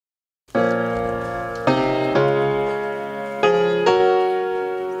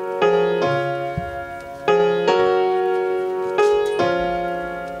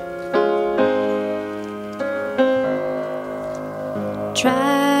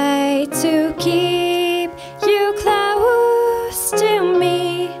try to keep you close to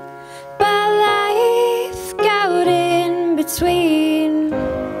me, but life got in between.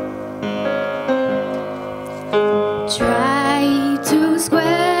 Try to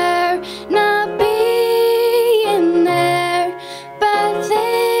square not being there, but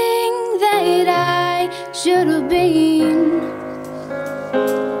think that I should have been.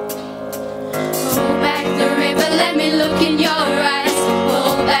 Hold back the river, let me look in your eyes.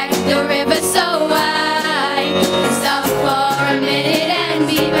 Hold back the river so I can stop for a minute and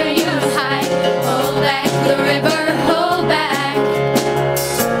be where you hide. Hold back the river, hold back.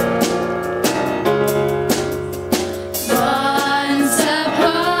 Once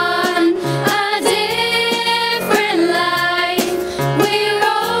upon a different life, we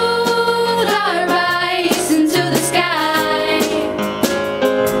rode our bikes into the sky.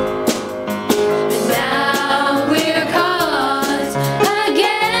 But now we're caught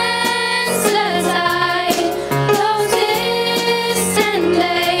against the tide. Those distant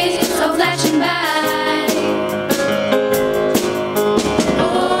days are flashing by.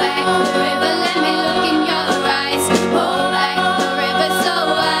 Hold back the river, let me look in your eyes. Hold back the river so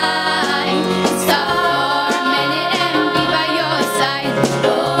I can stop for a minute and be by your side.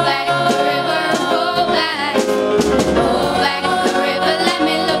 Hold back the river, hold back. Hold back the river, let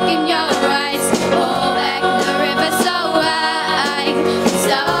me look in your eyes. Hold back the river so I can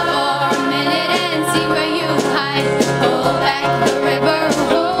stop for a minute and see where you hide. Hold back the river,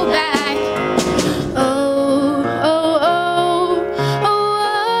 hold back. Oh, oh, oh, oh, oh,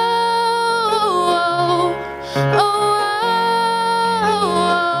 oh,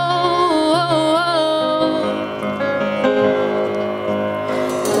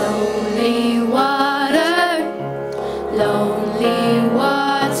 lonely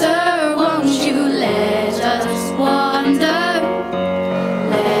water, won't you let us wander?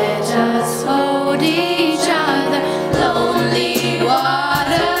 Let us hold each other. Lonely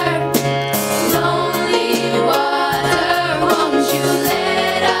water, won't you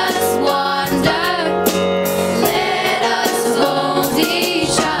let us wander? Let us hold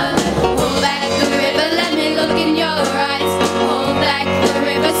each other. Hold back the river, let me look in your eyes. Hold back the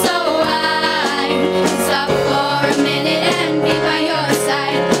river so I can stop for a minute and be by your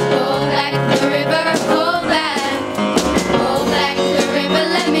side. Hold back the river, hold back. Hold back the river,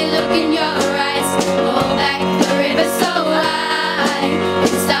 let me look in your eyes. Hold back the river so I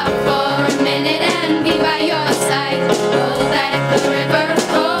can stop for a minute and be by your side. Hold back the river,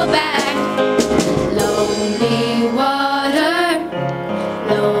 hold back. Lonely water,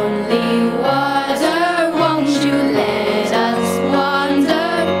 won't you let us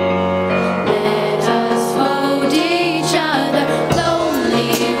wander? Let us hold each other.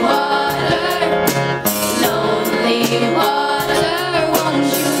 Lonely water, won't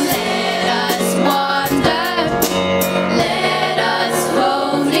you let us wander? Let us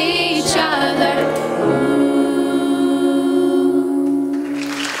hold each other.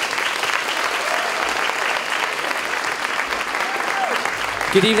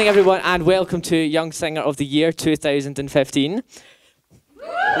 Good evening, everyone, and welcome to Young Singer of the Year 2015.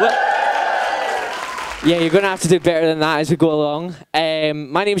 Well, yeah, you're going to have to do better than that as we go along.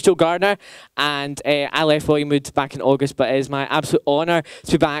 My name is Joe Gardner, and I left Williamwood back in August, but it is my absolute honour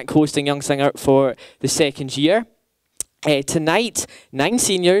to be back hosting Young Singer for the second year. Tonight, 9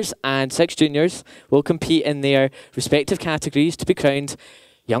 seniors and 6 juniors will compete in their respective categories to be crowned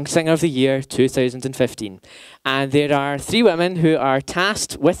Young Singer of the Year 2015. And there are 3 women who are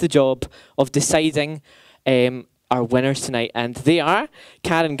tasked with the job of deciding our winners tonight. And they are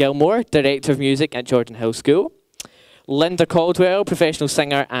Karen Gilmore, Director of Music at Jordan Hill School, Linda Caldwell, Professional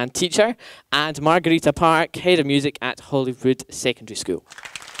Singer and Teacher, and Margarita Park, Head of Music at Hollywood Secondary School.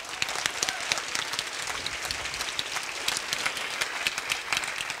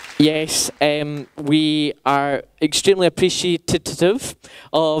 Yes, we are extremely appreciative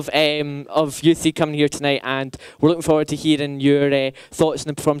of you three coming here tonight, and we're looking forward to hearing your thoughts on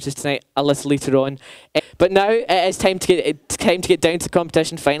the performances tonight a little later on. But now it's time to get down to the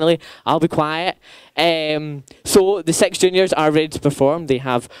competition. Finally, I'll be quiet. So the 6 juniors are ready to perform. They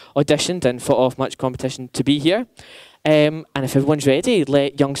have auditioned and fought off much competition to be here. And if everyone's ready,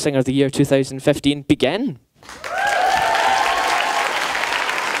 let Young Singer of the Year 2015 begin.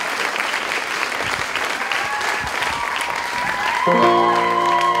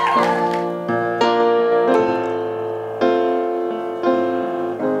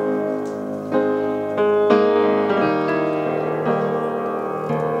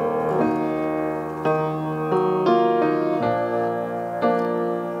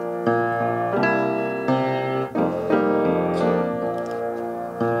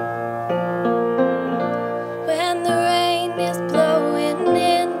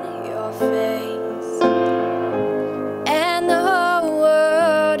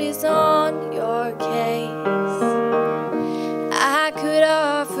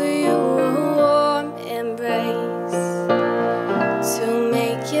 offer you a warm embrace to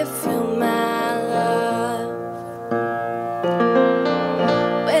make you feel my love.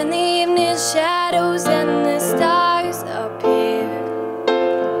 When the evening shadows and the stars appear,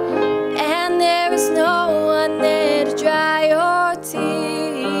 and there is no one there to dry your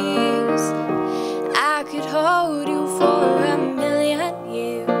tears, I could hold you for a million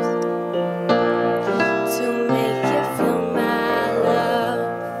years to make you feel my love.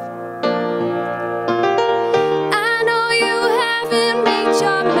 I know you haven't made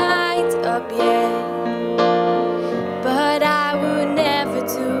your mind up yet, but I would never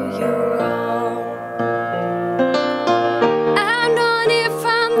do you wrong. I've known it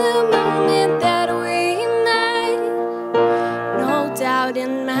from the moment that we met, no doubt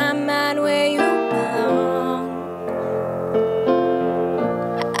in my mind where you belong.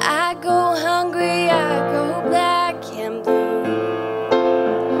 I go hungry, I go black and blue,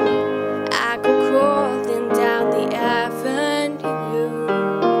 I go crawling down the avenue.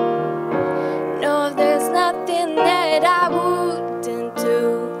 No, there's nothing that I wouldn't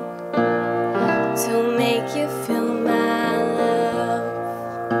do to make you feel my love,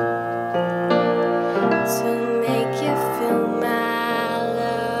 to make you feel my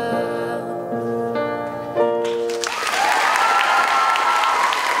love.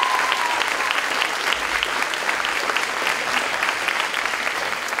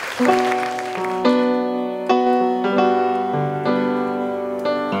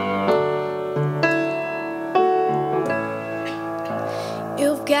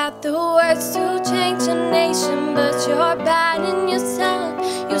 You've got the words to change a nation, but you're bad in your tongue.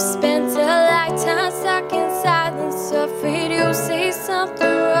 You spent a lifetime stuck in silence, afraid you'll say something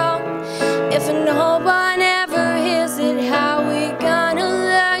wrong. If no one ever hears it, how we gonna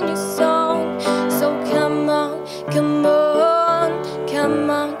learn your song? So come on, come on, come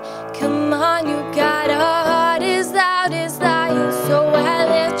on, come on. You got a heart as loud as lion, so I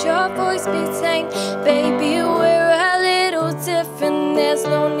let your voice be tamed. Baby, we're a little different, there's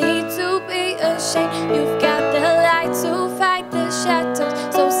no need to be ashamed. You've got the light to fight the shadows,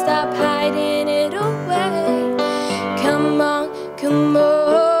 so stop hiding it away. Come on, come on.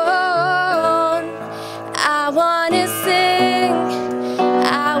 I wanna sing,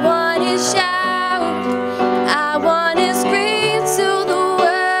 I wanna shout, I wanna scream till the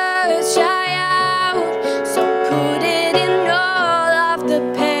words dry out. So put it in all of the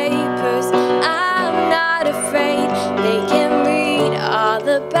papers, I'm not afraid. They can read all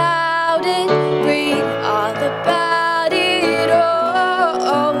about it, read all about it. Oh,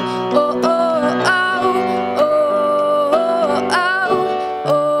 oh, oh, oh, oh, oh,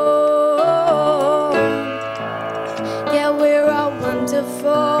 oh, oh. Yeah, we're all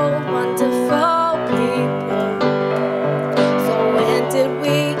wonderful, wonderful people. So when did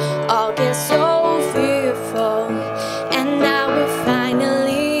we all get so fearful? And now we're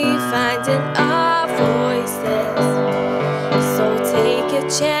finally finding our voices. So take a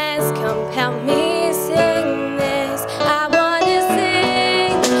chance, come help me sing this. I wanna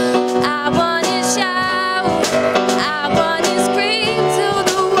sing, I wanna shout, I wanna scream till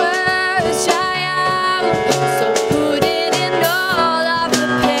the words dry out. So put it in all of the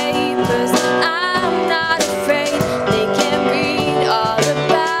papers, I'm not afraid. They can read all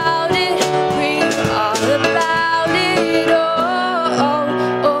about it, read all about it. Oh, oh,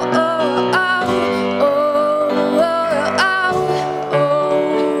 oh, oh, oh, oh, oh, oh,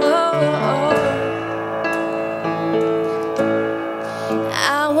 oh, oh.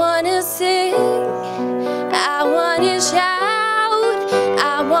 I wanna sing, I wanna shout,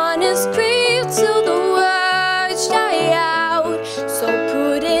 I wanna scream till the words die out. So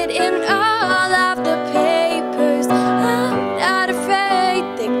put it in all of the papers, I'm not afraid.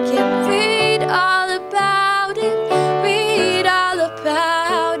 They can read all about it, read all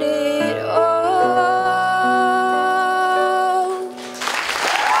about it. Oh.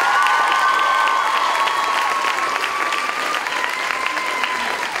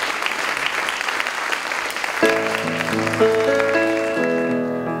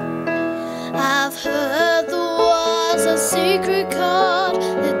 I've heard the was a secret chord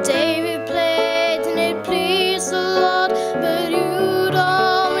that David played and it pleased the Lord, but you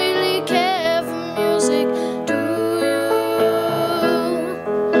don't really care for music, do you?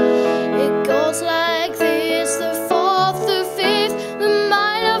 It goes like this: the fourth, the fifth, the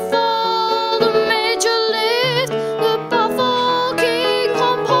minor fall, the major lift, the baffled king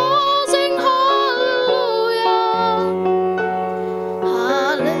composing hallelujah,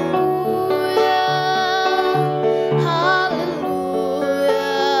 hallelujah, hallelujah.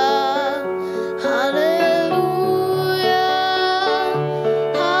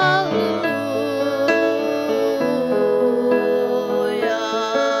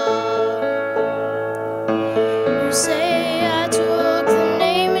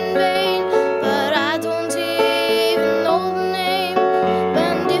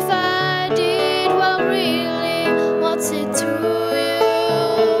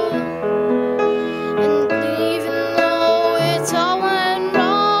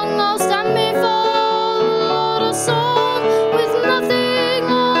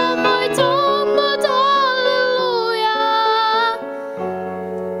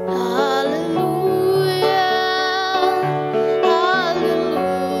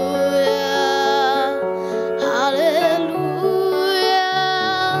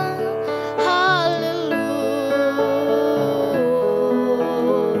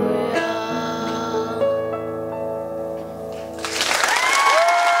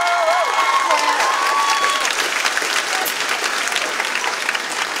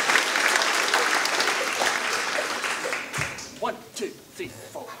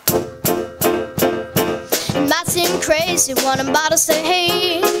 seem crazy when I'm about to say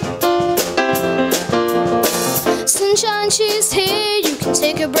hey. Sunshine, she's here, you can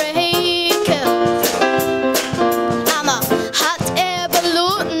take a break. I'm a hot air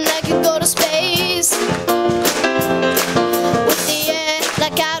balloon, I can go to space. With the air,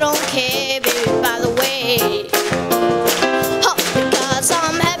 like I don't care, baby, by the way. Oh, because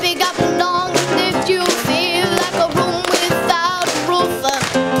I'm happy, got belong. If you feel like a room without a roof,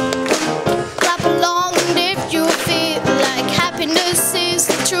 clap along. And if you feel like happiness is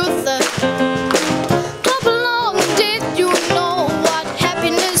the truth, clap along. And if you know what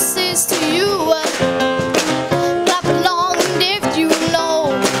happiness is to you, clap along. And if you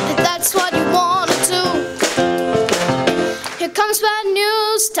know that that's what you wanna do. Here comes bad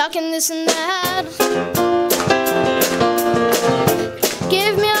news, talking this and that.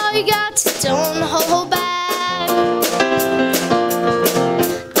 Give me all you got, don't hold back.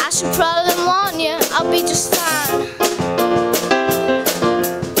 I should probably warn you, I'll be just fine.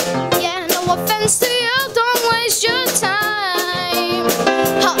 Yeah, no offense to you, don't waste your time.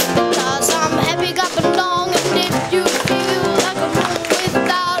 Huh, because I'm happy, got belong. And if you feel like a room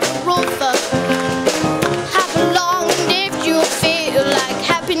without a roof, clap along. And if you feel like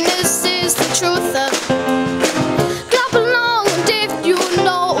happiness is the truth, clap along. And if you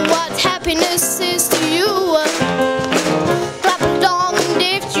know what happiness is to you, clap along. And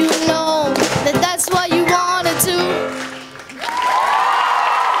if you know that that's what you wanna do.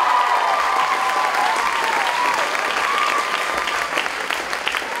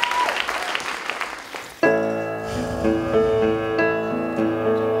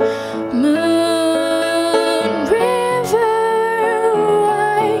 Moon river,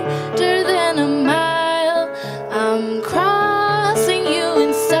 wider than a mile. I'm crossing you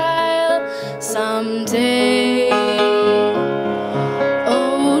in style someday.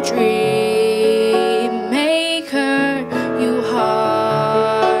 Oh, dream maker, you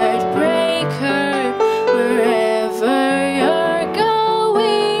heartbreaker. Wherever you're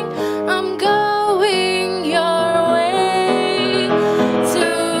going, I'm going your way.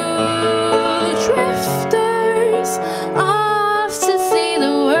 Two drifters off to see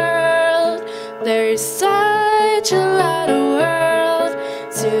the world. There's such a lot of world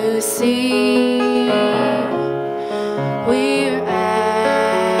to see. We're after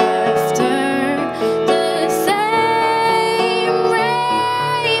the same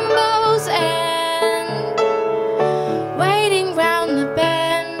rainbows and waiting round the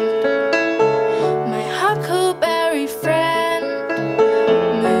bend. My huckleberry friend,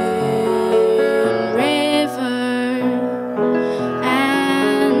 moon river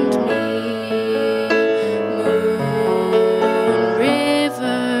and me. Moon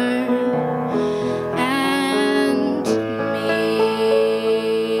river and me.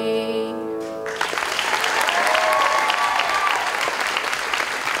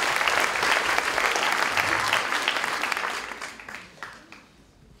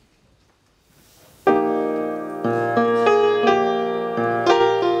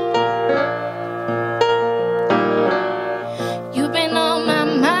 You've been on my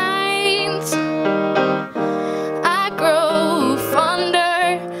mind. I grow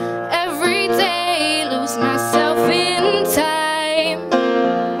fonder every day, lose myself in time.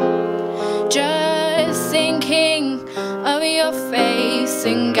 Just thinking of your face,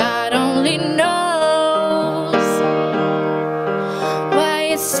 and God only knows why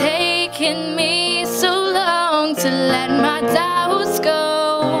it's taken me so long to let my doubts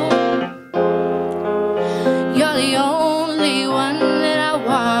go. You're the only one that I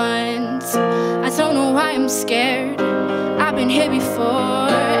want. I don't know why I'm scared. I've been here before.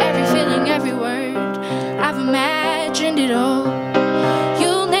 Every feeling, every word, I've imagined it all.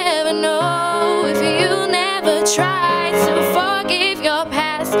 You'll never know if you never try to forgive your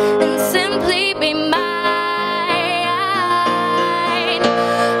past and simply be mine.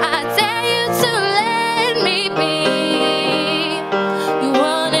 I dare you to let me be your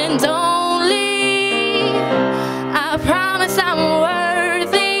one and only. I promise I'm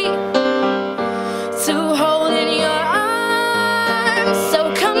worthy to hold in your arms. So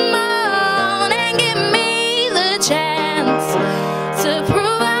come on and give me the chance to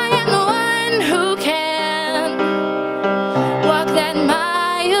prove I am the one who can walk that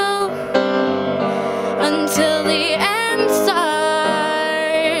mile until the end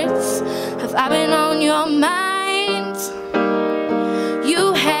starts. Have I been on your mind?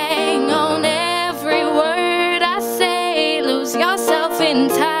 You hang on every word I say, lose yourself in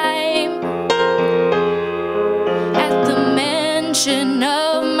time. At the mention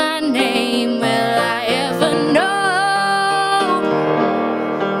of my name, will I ever know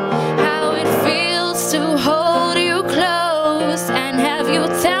how it feels to hold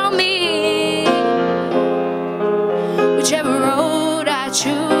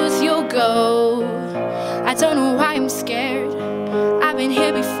choose, you'll go. I don't know why I'm scared. I've been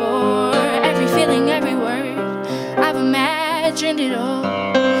here before. Every feeling, every word, I've imagined it all.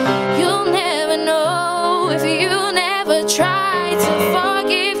 You'll never know if you never try to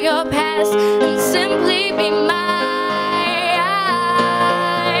forgive your past and simply be mine.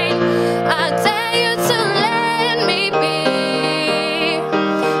 I dare you to let me be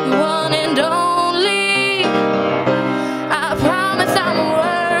one and only. I promise I'm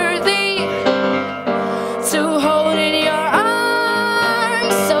worthy to hold in your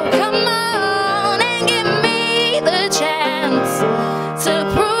arms. So come on and give me the chance to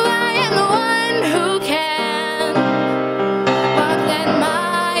prove I am the one who can walk that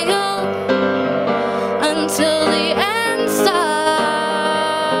mile until the end starts.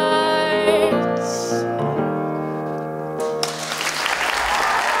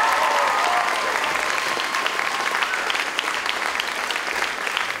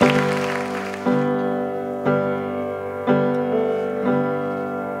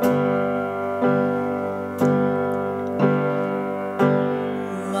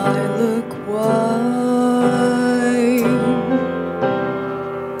 Lilac wine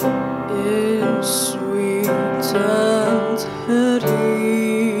is sweet and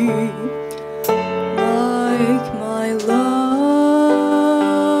heady, like my love.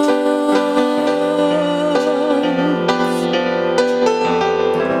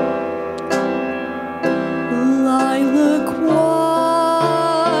 Lilac wine,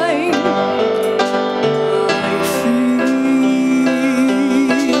 I feel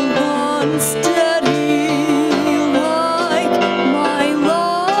unsteady, like my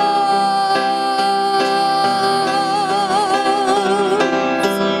love.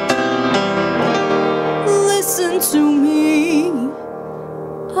 Listen to me,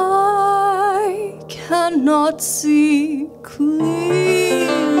 I cannot see clearly.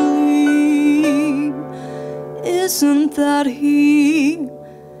 Isn't that he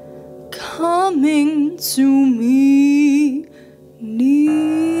coming to me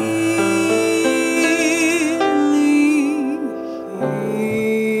nearly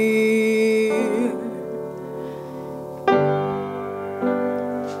here?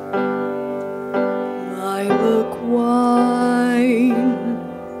 Lilac wine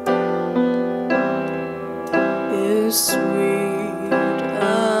is sweet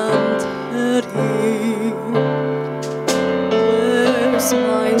and heady. Where's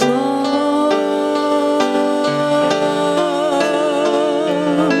my love?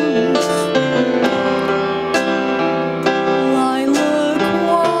 Lilac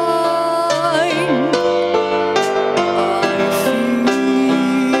wine, I feel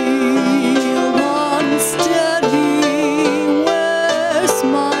unsteady. Where's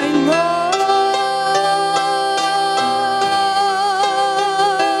my love?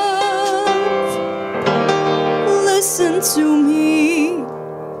 Listen to me.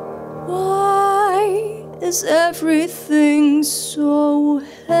 Why is everything so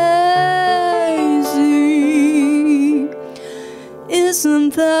hazy?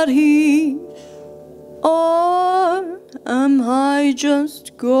 Isn't that he? Or am I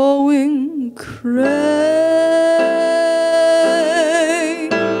just going crazy,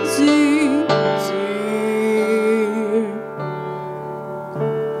 dear?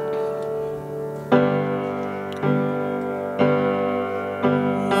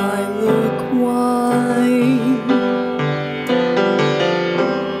 Lilac wine,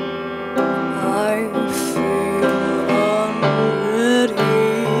 I feel unready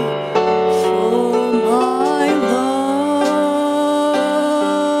for my love.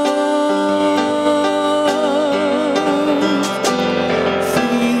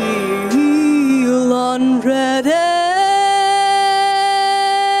 Feel unready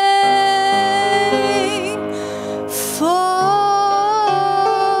for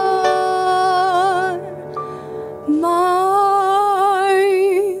my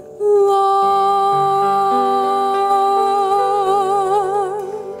love.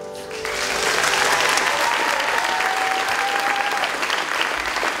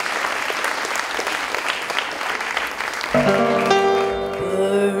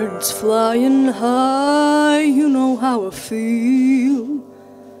 Birds flying high, you know how I feel.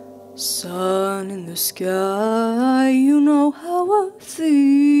 Sun in the sky, you know how I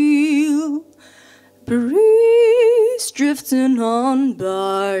feel. Breeze drifting on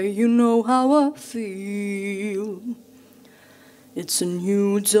by, you know how I feel. It's a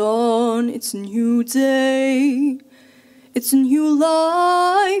new dawn, it's a new day. It's a new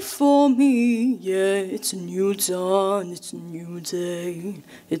life for me, yeah. It's a new dawn, it's a new day.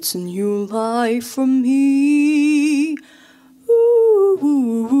 It's a new life for me. Ooh.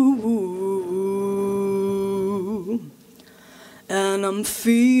 and I'm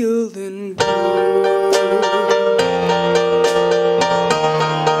feeling good.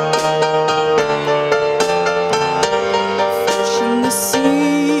 Fish in the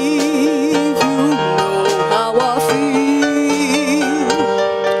sea, you know how I feel.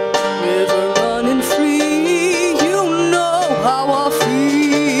 River running free, you know how I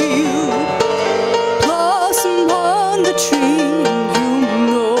feel. Blossom on the tree, you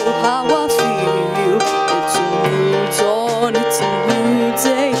know how I feel. It's a new dawn, it's a new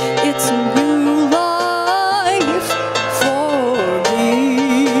day, it's a new life for me,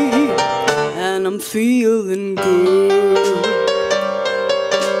 and I'm feeling good.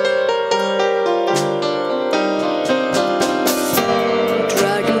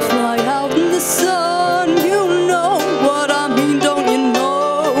 Dragonfly out in the sun, you know what I mean, don't you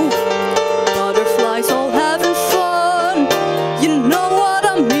know? Butterflies all having fun, you know what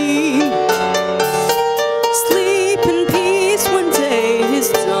I mean. Sleep in peace when day is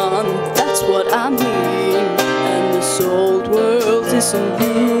done, that's what I mean. And this old world is a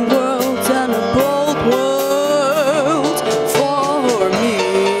new world and a bold world for me,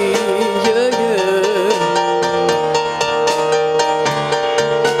 yeah, yeah.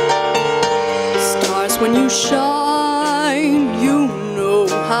 Stars when you shine, you know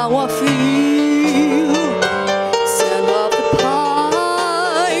how I feel. Sand of the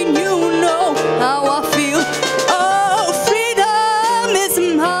pine, you know how I feel. Oh, freedom is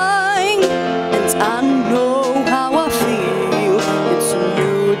mine, and I know how I feel. It's a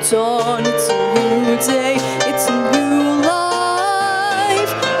new dawn, it's a new day, it's a new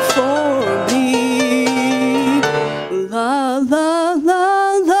life for me. La la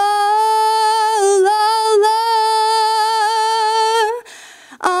la la la la.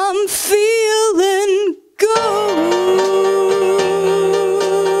 I'm feeling good.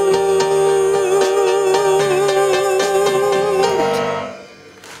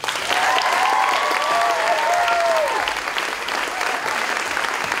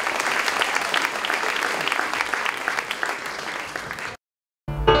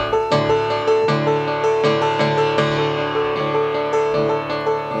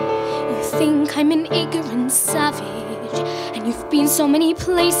 You think I'm an ignorant savage, and you've been so many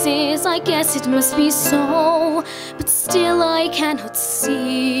places, I guess it must be so. But still I cannot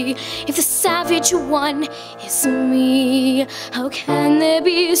see if the savage one is me. How can there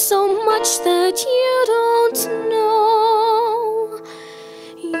be so much that you don't know?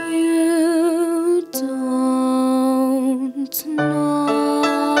 You don't know.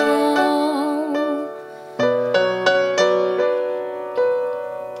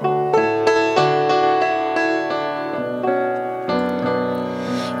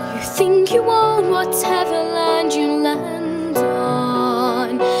 You think you own whatever land you land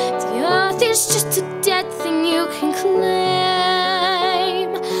on. The earth is just a dead thing you can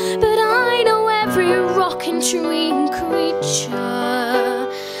claim. But I know every rock and tree and creature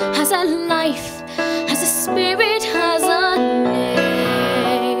has a life, has a spirit, has a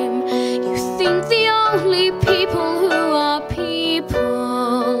name. You think the only people who are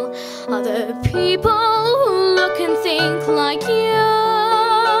people are the people who look and think like you.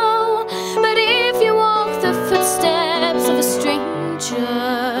 But if you walk the footsteps of a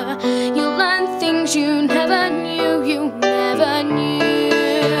stranger, you'll learn things you never knew, you never knew.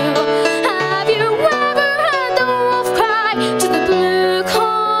 Have you ever heard the wolf cry to the blue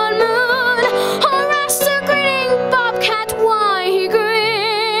corn moon, or asked a grinning bobcat why he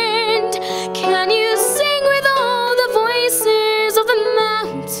grinned? Can you sing with all the voices of the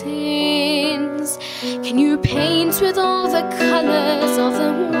mountains? Can you paint with all the colors of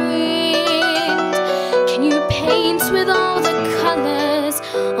the wind? Can you paint with all the colors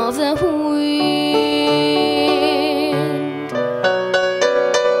of the wind?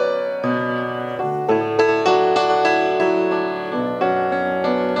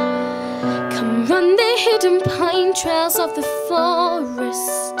 Come run the hidden pine trails of the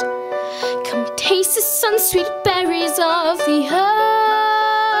forest. Come taste the sun-sweet berries of the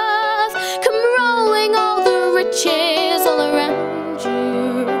earth. Come rolling all the riches all around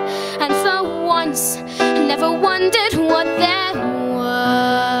you, and for once never wondered what they're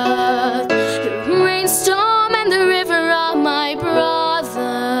worth. The rainstorm and the river are my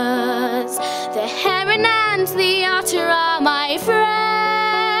brothers. The heron and the otter are my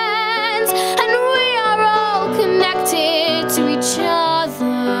friends, and we are all connected to each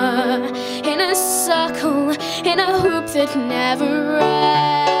other in a circle, in a hoop that never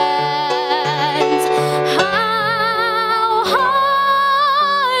ends. How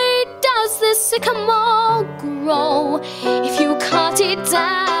high does the sycamore grow if you cut shut it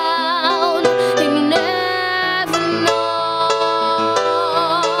down, then you never know.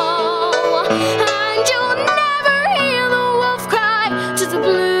 And you'll never hear the wolf cry to the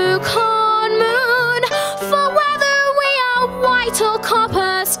blue corn moon, for whether we are white or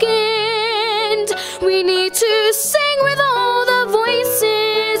copper skinned, we need to sing with all the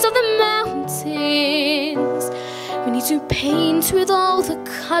voices of the mountains. We need to paint with all the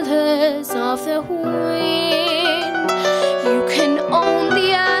colors of the wind. You can own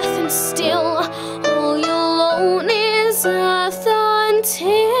the earth and still all you'll own is earth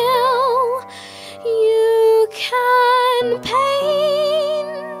until you can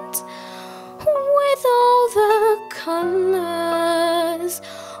paint with all the colors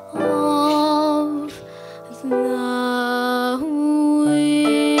of the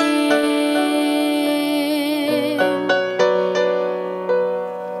wind.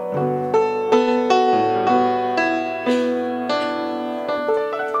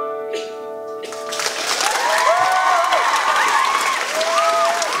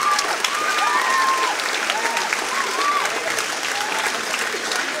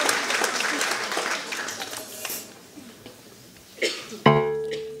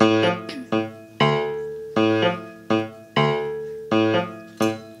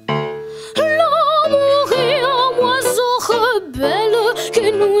 L'amour est un oiseau rebelle que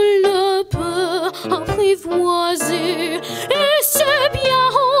nul ne peut apprivoiser. Et c'est bien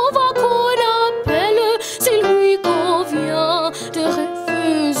en vain qu'on appelle, c'est lui qu'on vient de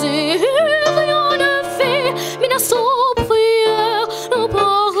refuser. Rien ne fait, mais la sans prière n'en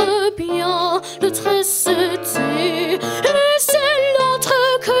parle bien le tresseté. Et c'est l'autre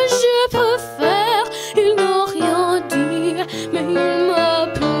que je préfère, il n'a rien dit, mais il me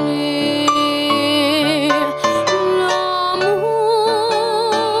plaît. L'amour,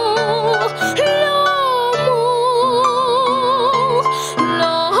 l'amour,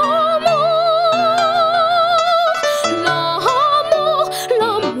 l'amour, l'amour,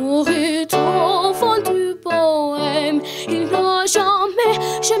 l'amour est enfant du poème. Il n'a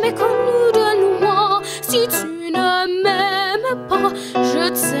jamais connu de loi. Si tu ne m'aimes pas, je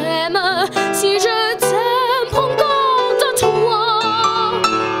t'aime. Si je t'aime, prends garde à toi.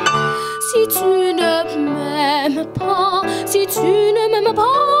 Si tu ne m'aimes pas, si tu ne m'aimes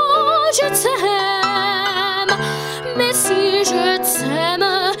pas, je t'aime. Mais si je t'aime,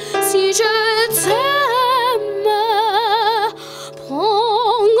 si je t'aime,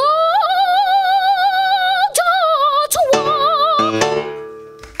 prends garde à toi.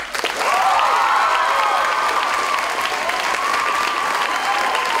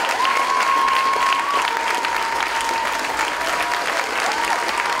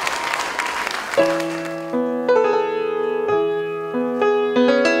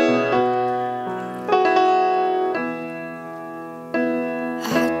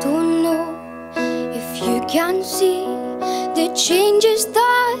 I don't know if you can see the changes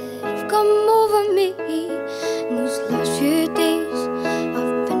that have come over me. In these last few days,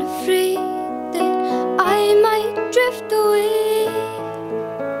 I've been afraid that I might drift away.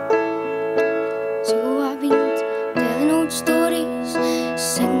 So I've been telling old stories,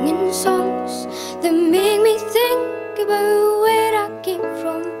 singing songs that make me think about where I came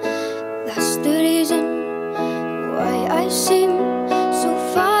from. That's the reason why I seem so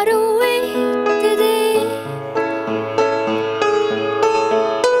far away today.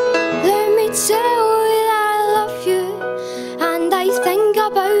 Let me tell you that I love you, and I think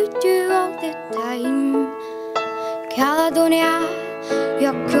about you all the time. Caledonia,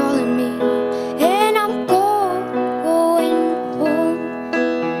 you're calling me, and I'm going home.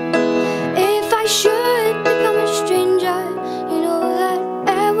 If I should become a stranger, you know that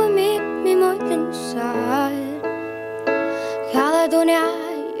it would make me more than sad. Caledonia,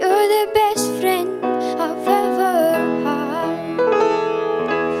 you're the best friend I've ever had.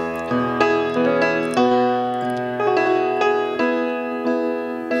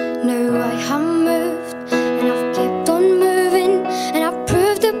 Now I have moved, and I've kept on moving, and I've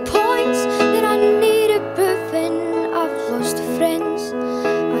proved the points that I needed proving. I've lost friends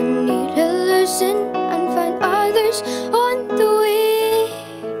I needed losing, and found others on the way.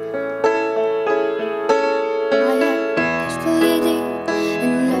 I have kissed a lady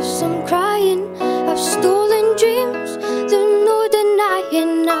and left some crying. I've stolen dreams, there's no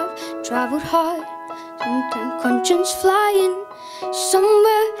denying. I've traveled hard, sometimes conscience flying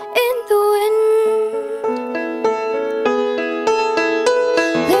somewhere in the wind.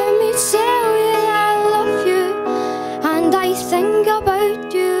 Let me tell you that I love you, and I think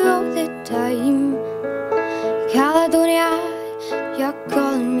about you all the time. Caledonia, you're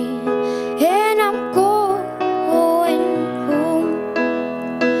calling me, and I'm going home.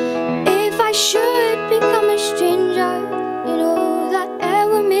 I should become a stranger, you know, that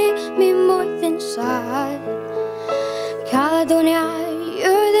ever made me more than sad. Caledonia,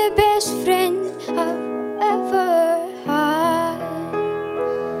 you're the best friend I've ever had.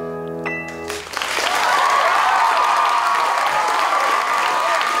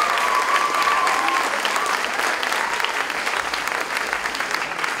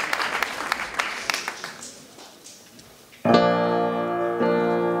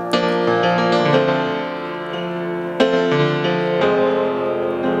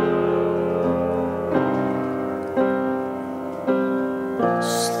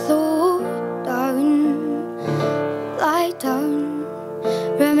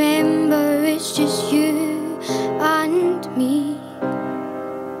 Remember, it's just you and me.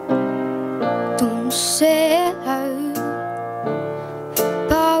 Don't say it loud,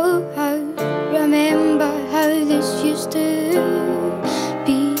 bow out. Remember how this used to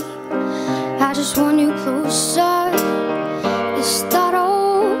be. I just want you closer. Is that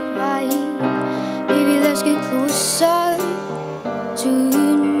alright? Baby, let's get closer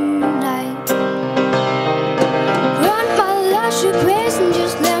tonight. Grant my last request and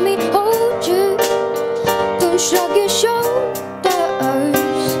just let me hold you. Don't shrug your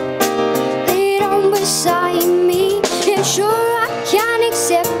shoulders. Lay down beside me. And sure, I can't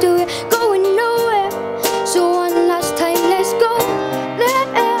accept it. We're going nowhere. So one last time, let's go there.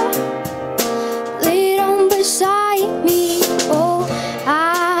 Lay down beside me. Oh,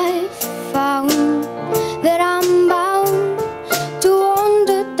 I found that I'm bound to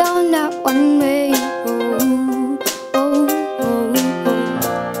wander down that one-way road.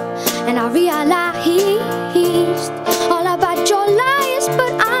 And I realized all about your lies,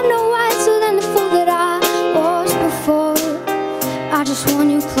 but I'm no wiser than the fool that I was before. I just want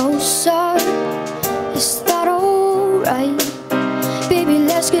you closer. Is that alright? Baby,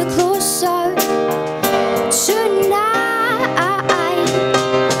 let's get closer tonight.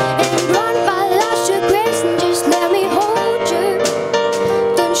 And run my last regrets and just let me hold you.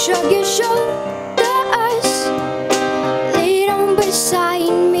 Don't shrug your shoulders. Lay down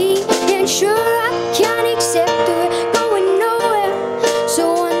beside me. And sure, I can't accept it. We're going nowhere.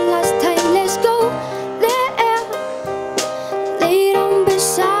 So one last time, let's go there. Lay down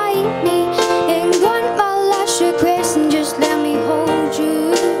beside me. And run my last regrets and just let me hold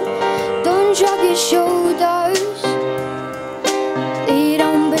you. Don't shrug your shoulders. Lay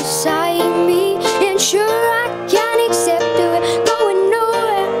down beside me. And sure, I can't accept it. We're going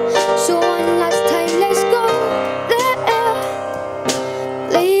nowhere. So one last time, let's go there.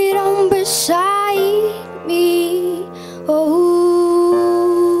 Lay down beside me. Oh.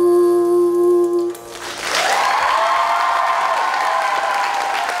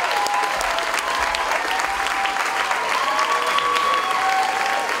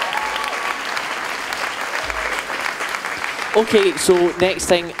 Okay, so next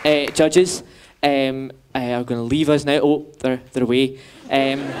thing, judges are going to leave us now. Oh, they're away.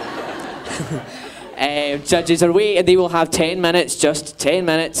 Judges are away, and they will have 10 minutes, just 10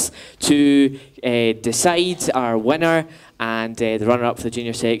 minutes, to decide our winner and the runner-up for the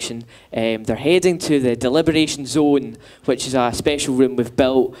junior section. They're heading to the deliberation zone, which is a special room we've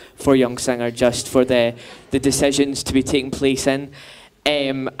built for Young Singer, just for the decisions to be taking place in.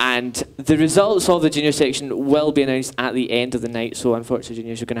 And the results of the junior section will be announced at the end of the night, so unfortunately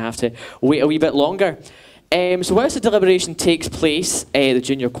juniors are going to have to wait a wee bit longer. So whilst the deliberation takes place, the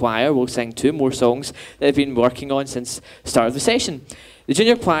junior choir will sing 2 more songs that they've been working on since the start of the session. The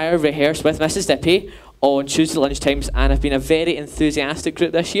junior choir rehearsed with Mrs. Dippy on Tuesday lunchtimes and have been a very enthusiastic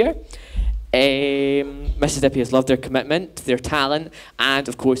group this year. Mrs. Dippy has loved their commitment, their talent, and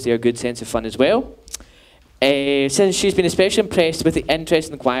of course their good sense of fun as well. Since she's been especially impressed with the interest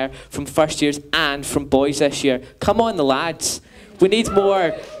in the choir from first years and from boys this year. Come on, the lads. We need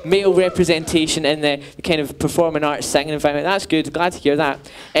more male representation in the kind of performing arts singing environment. That's good. Glad to hear that.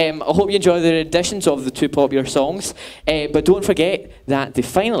 I hope you enjoy the renditions of the 2 popular songs. But don't forget that the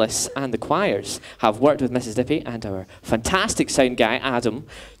finalists and the choirs have worked with Mrs. Dippy and our fantastic sound guy, Adam,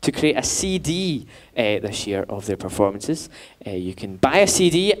 to create a CD this year of their performances. You can buy a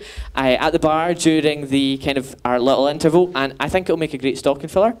CD at the bar during the kind of our little interval, and I think it'll make a great stocking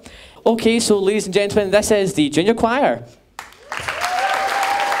filler. Okay, so ladies and gentlemen, this is the junior choir.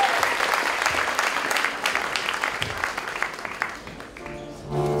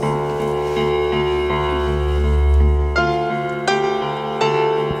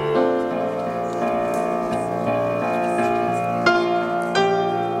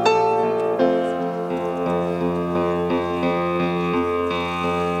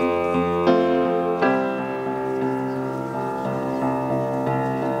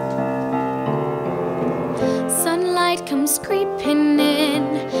 comes creeping in,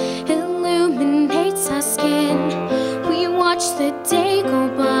 illuminates our skin. We watch the day go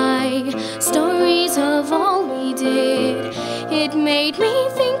by, stories of all we did. It made me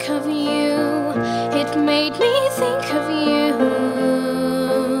think of you, it made me think of you.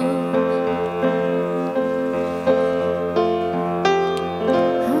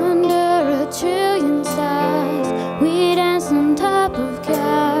 Under a trillion stars, we danced on top of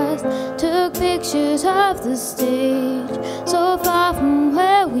cars, took pictures of the stage, so far from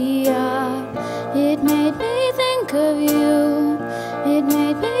where we are. It made me think of you, it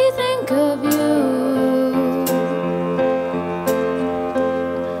made me think of you.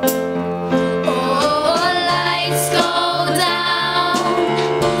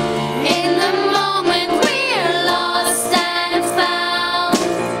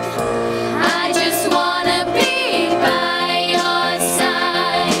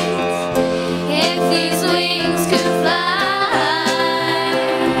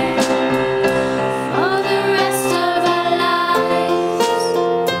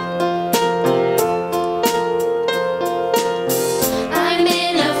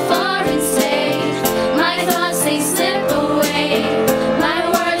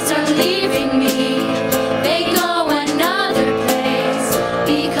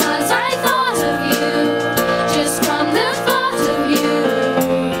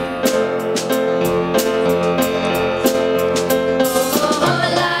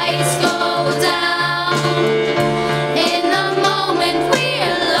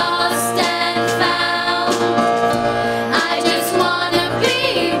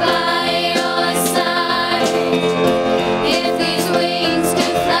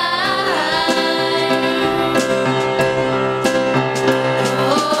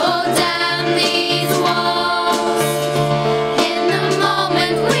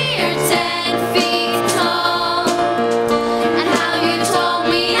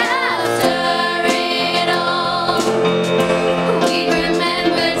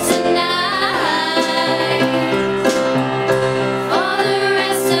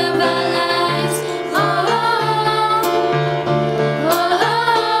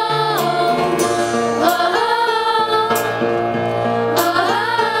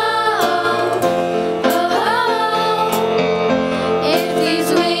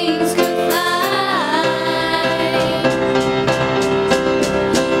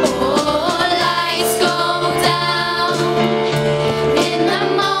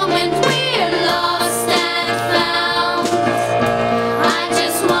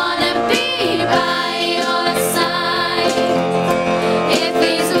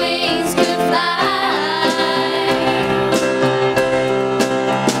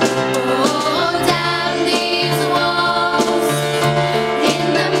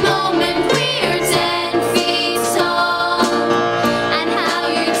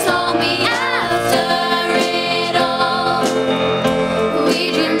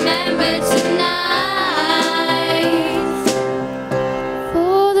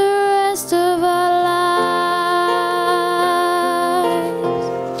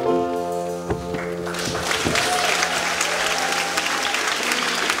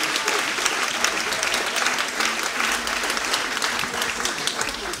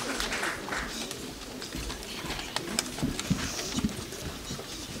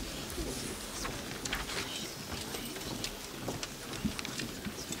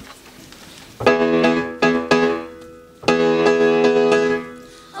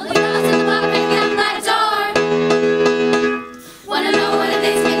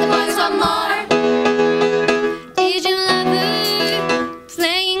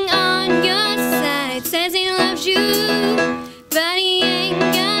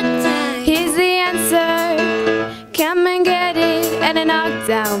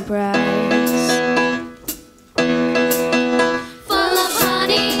 down price. Full of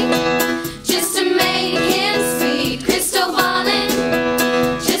honey, just to make him sweet. Crystal balling,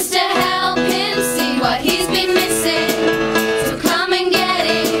 just to help him see what he's been missing. So come and get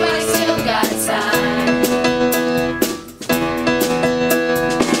it, but I still got time.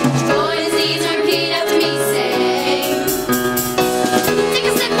 Boy, disease, repeat after me, say. Take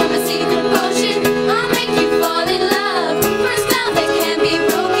a sip from a secret potion, I'll make you fall in love. For a spell that can't be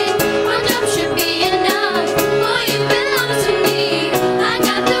broken,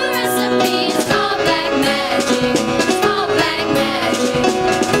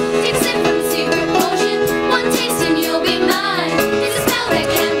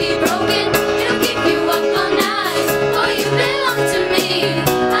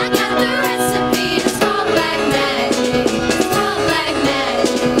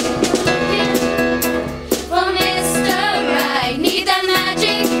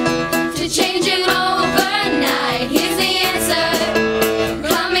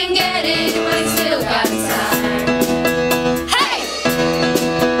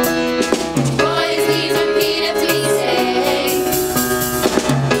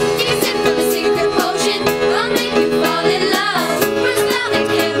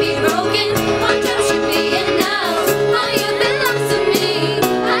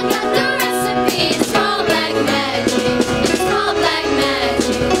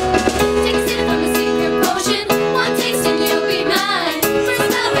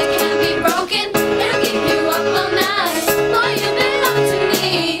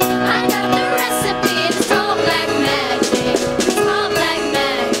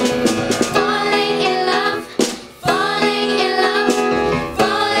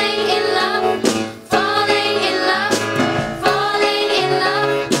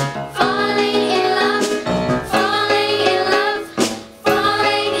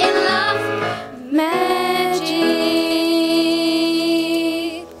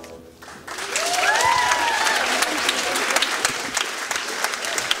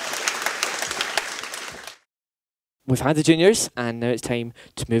 we've had the juniors, and now it's time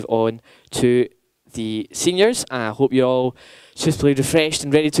to move on to the seniors. And I hope you're all suitably refreshed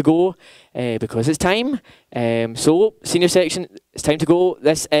and ready to go because it's time. So, senior section, it's time to go.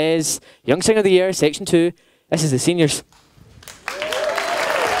 This is Young Singer of the Year, Section 2. This is the seniors.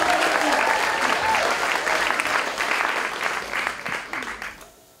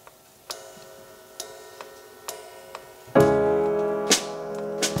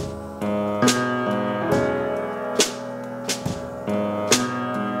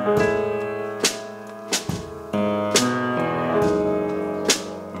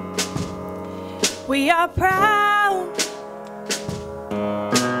 We are proud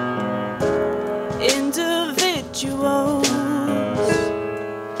individuals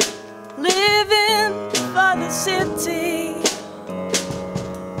living for the city,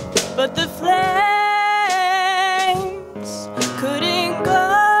 but the flames couldn't go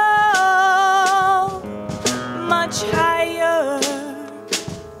much higher.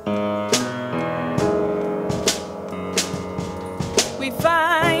 We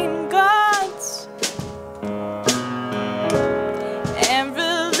find gods and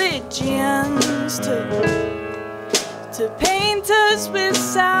religions to paint us with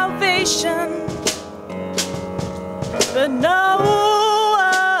salvation, but no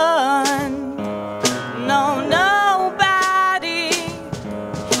one, no, nobody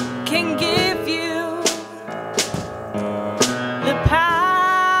can give you the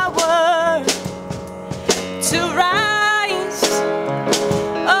power to rise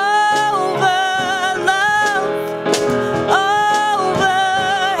over love, over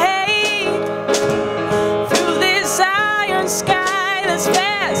hate, through this iron sky that's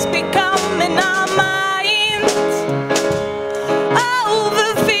fast becoming our minds, over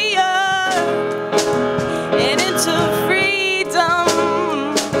fear and into freedom.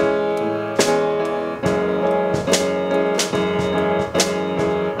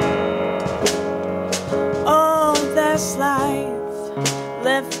 Oh, that's life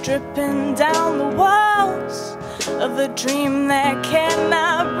left dripping down the walls of a dream that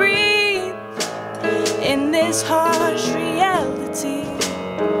cannot breathe in this harsh reality.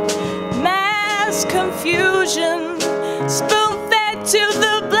 Mass confusion, spoon-fed to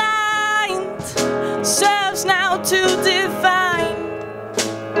the blind, serves now to define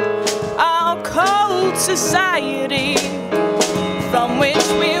our cold society from which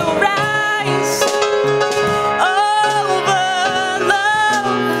we'll rise. Over love,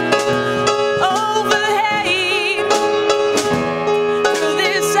 over hate, through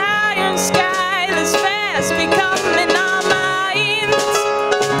this iron sky that's fast becoming our minds,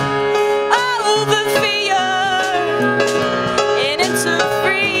 over fear and into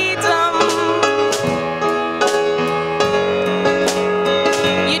freedom.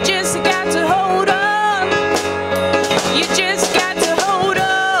 You just got to hold on. You just got to hold on.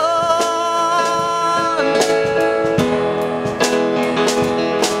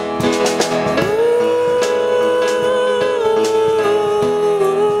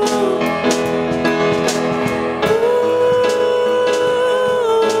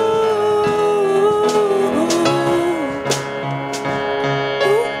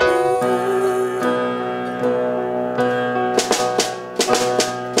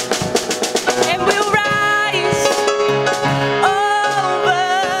 And we'll rise over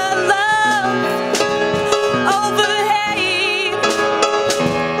love, over hate,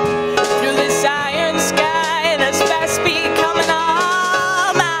 through this iron sky that's fast becoming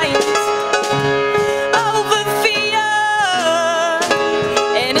our minds, over fear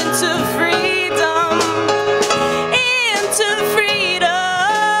and into freedom, into freedom.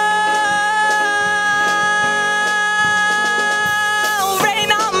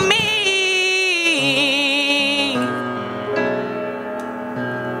 Rain on me.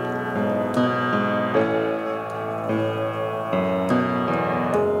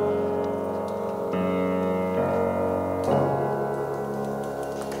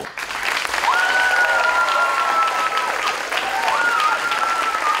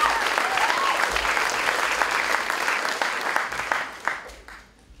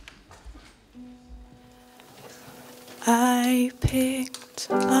 I picked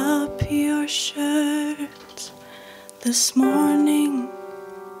up your shirt this morning.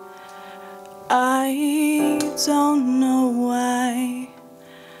 I don't know why.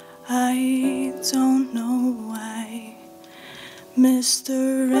 I don't know why.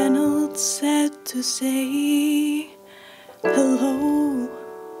 Mr. Reynolds said to say hello.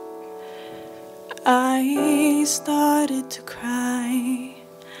 I started to cry.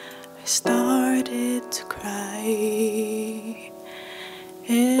 I started to cry.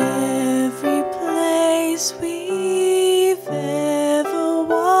 Every place we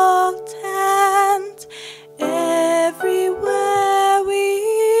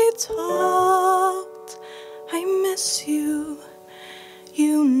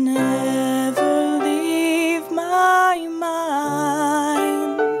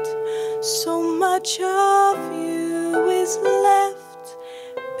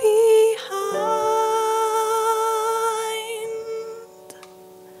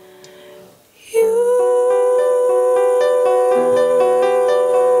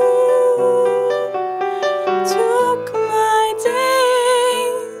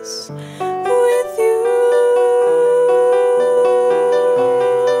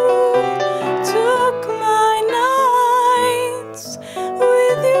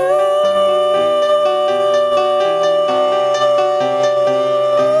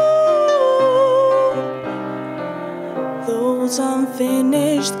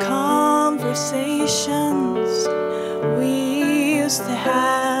conversations we used to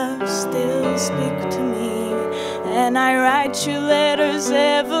have still speak to me, and I write you letters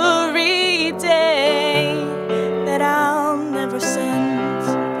every day that I'll never send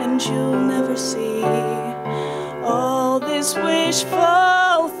and you'll never see. All this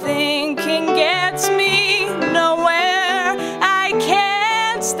wishful thinking gets me nowhere. I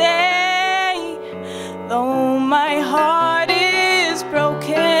can't stay, though my heart is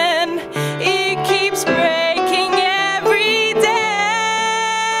broken. It keeps breaking every day.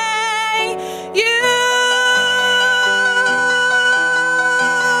 You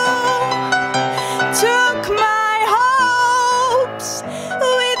took my hopes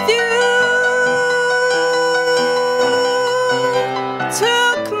with you,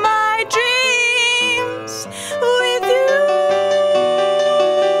 took my dreams with you.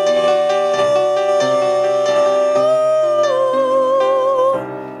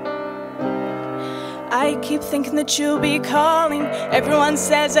 I keep thinking that you'll be calling. Everyone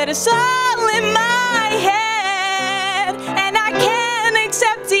says that it's all in my head, and I can't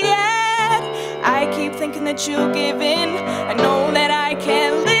accept it yet. I keep thinking that you'll give in. I know that I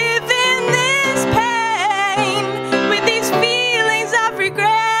can't live in this pain with these feelings of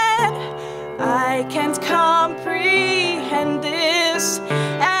regret. I can't comprehend this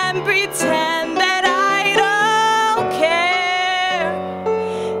and pretend that I don't care.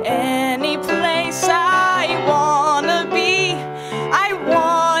 Any place I wanna be, I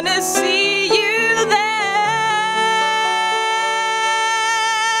wanna see you there.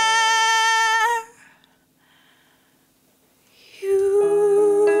 You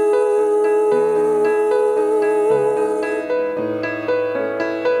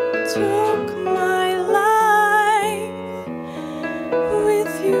took my life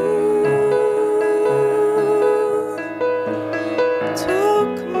with you,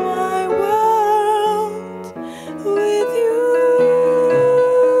 took my world with you.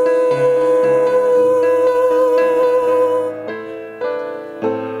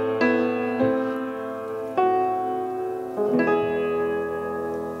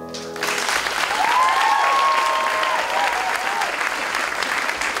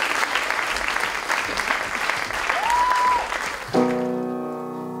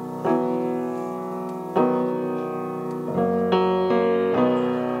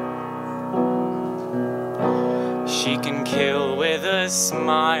 She can kill with a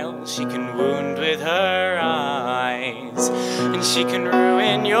smile, she can wound with her eyes, and she can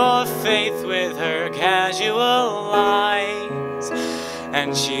ruin your faith with her casual lies.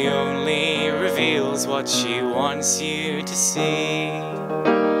 And she only reveals what she wants you to see.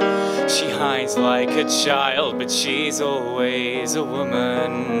 She hides like a child, but she's always a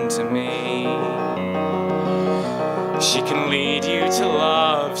woman to me. She can lead you to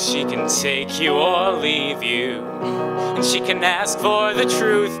love, she can take you or leave you. And she can ask for the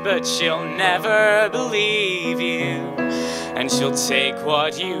truth, but she'll never believe you. And she'll take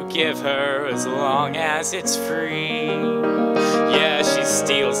what you give her as long as it's free. Yeah, she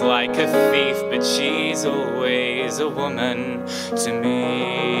steals like a thief, but she's always a woman to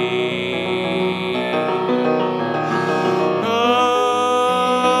me.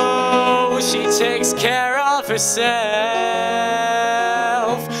 Oh, she takes care of herself.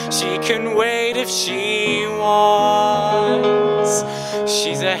 She can wait if she wants.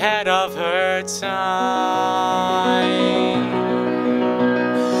 She's ahead of her time.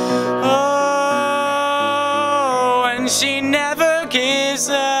 Oh, and she never gives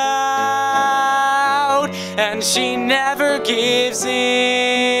out, and she never gives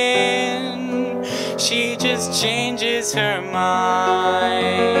in. She just changes her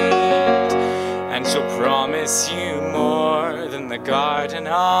mind, and she'll promise you more than the Garden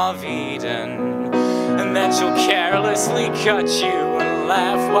of Eden. And then she'll carelessly cut you and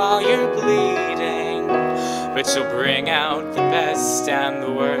laugh while you're bleeding. But she'll bring out the best and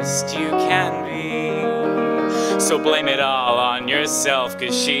the worst you can be. So blame it all on yourself,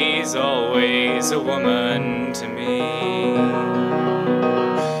 'cause she's always a woman to me.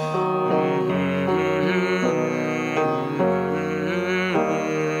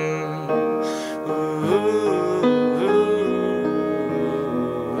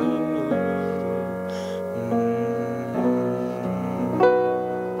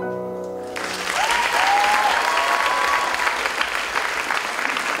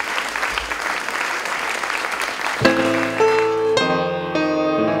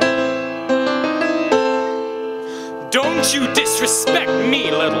 Don't you disrespect me,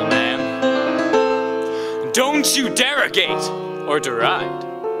 little man. Don't you derogate or deride.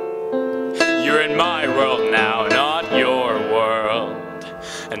 You're in my world now, not your world.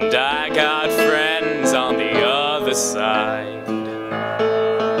 and I got friends on the other side.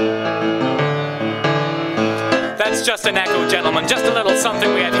 That's just an echo, gentlemen, just a little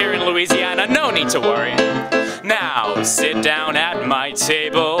something we have here in Louisiana, no need to worry. Now sit down at my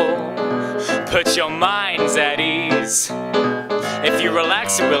table, put your minds at ease. If you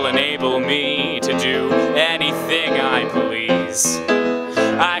relax, it will enable me to do anything I please.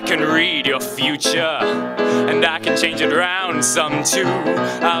 I can read your future, and I can change it around some too.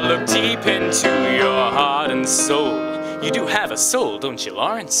 I'll look deep into your heart and soul. You do have a soul, don't you,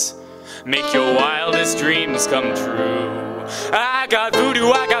 Lawrence? Make your wildest dreams come true. I got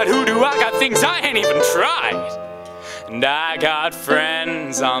voodoo, I got hoodoo, I got things I ain't even tried. And I got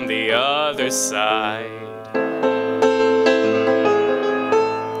friends on the other side.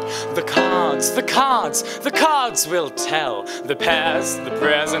 The cards, the cards, the cards will tell the past, the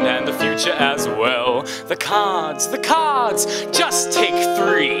present, and the future as well. The cards, just take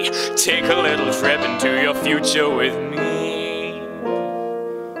 3. Take a little trip into your future with me.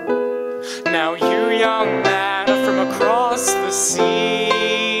 Now you young man from across the sea,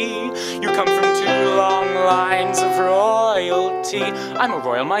 you come from 2 long lines of royalty. I'm a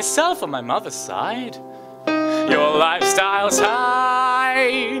royal myself on my mother's side. Your lifestyle's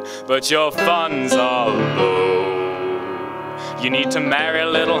high, but your funds are low. You need to marry a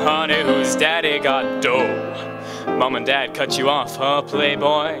little honey whose daddy got dough. Mom and dad cut you off, huh,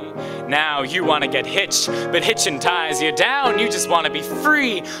 playboy? Now you want to get hitched, but hitching ties you down. You just want to be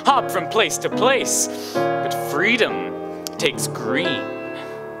free, hop from place to place. But freedom takes green.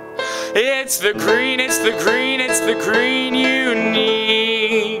 It's the green, it's the green, it's the green you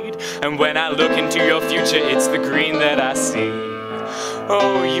need. And when I look into your future, it's the green that I see.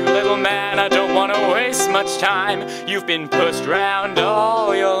 Oh, you little man, I don't want to waste much time. You've been pushed round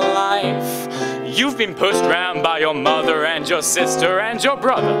all your life. You've been pushed round by your mother and your sister and your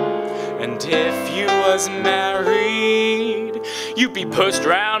brother. And if you was married, you'd be pushed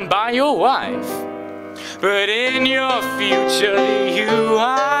round by your wife. But in your future, the you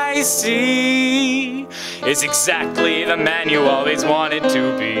I see is exactly the man you always wanted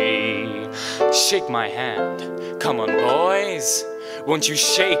to be. Shake my hand, come on boys, won't you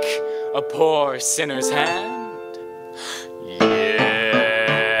shake a poor sinner's hand?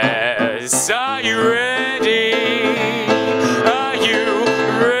 Yes, are you ready? Are you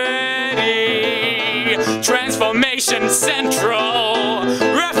ready? Transformation Central,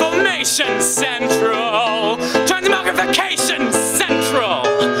 Reformation Central, Transmogrification Central.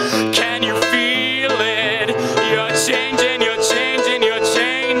 Can you feel it? You're changing, you're changing, you're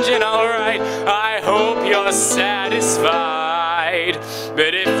changing, alright. I hope you're satisfied.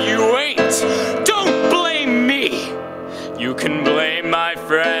 But if you ain't, don't blame me. You can blame my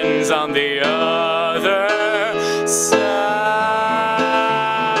friends on the other side.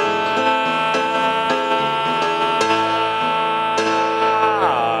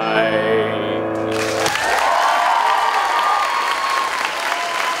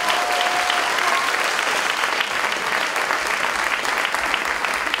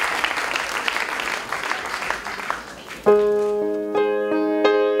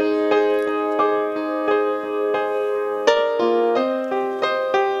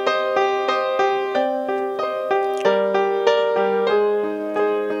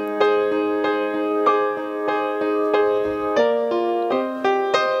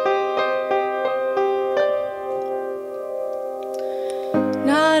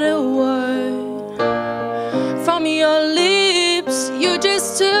 Not a word from your lips. You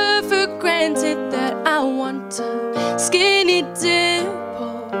just took for granted that I want a skinny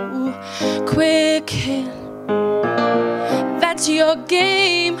dimple, quick hit. That's your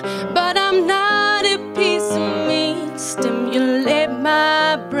game, but I'm not a piece of meat. Stimulate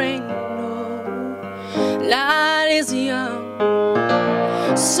my brain. No, light is young,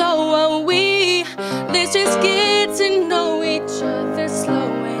 so are we. Let's just get to know each other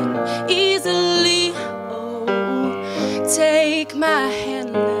slow and easily. Oh, take my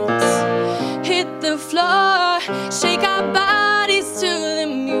hand, let's hit the floor. Shake our bodies to the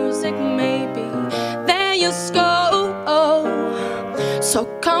music, maybe then you'll score. Oh, so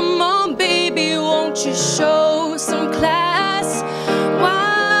come on, baby, won't you show some class?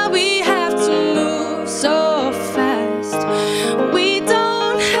 Why we have to move so fast? We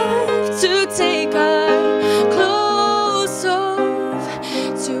don't have to take our clothes off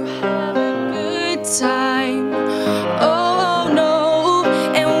to have a good time. Oh no,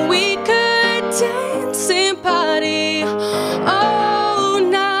 and we could dance and party all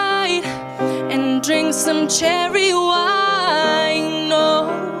night and drink some cherry wine. No,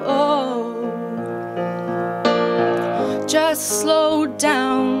 just slow down.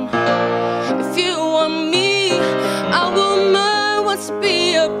 down. If you want me, I will learn what to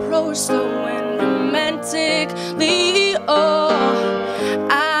be approached slow and romantically. Oh,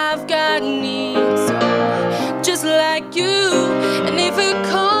 I've got needs, just like you. And if a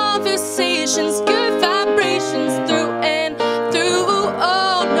conversation's good vibrations through and through,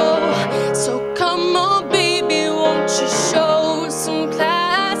 oh no. So come on, baby, won't you show some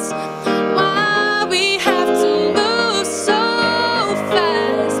class? Why we have to move so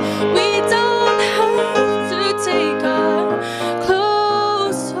fast? We don't have to take our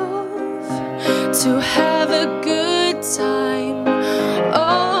clothes off to have a good time.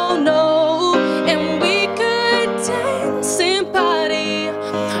 Oh no, and we could dance and party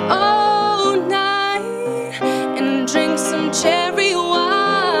all night and drink some cherry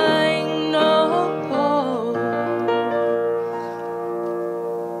wine. No.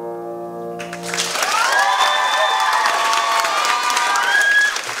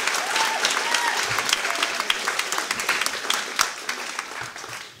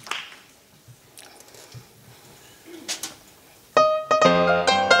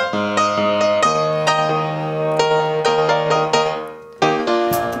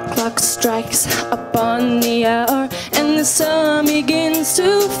 Clock strikes upon the hour and the sun begins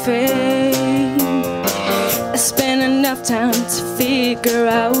to fade. I spent enough time to figure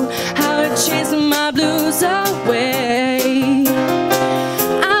out how to chase my blues away.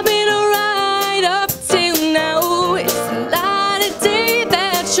 I've been alright up till now. It's the light of day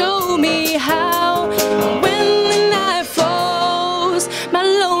that showed me how. And when the night falls, my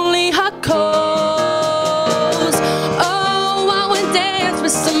lonely heart calls. Oh, I wanna dance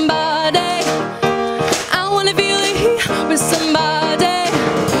with somebody. I wanna feel the heat with somebody.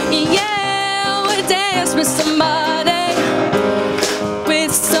 Yeah, I wanna dance with somebody.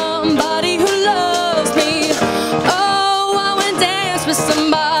 With somebody who loves me. Oh, I wanna dance with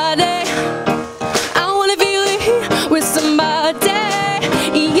somebody. I wanna feel the heat with somebody.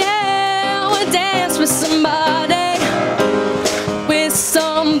 Yeah, I wanna dance with somebody. With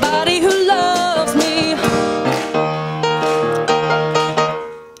somebody who loves me.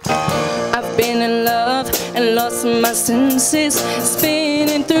 I've been in love and lost my senses,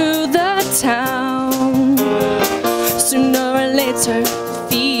 spinning through the town. Sooner or later, the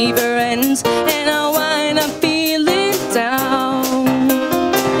fever ends and I wind up feeling down.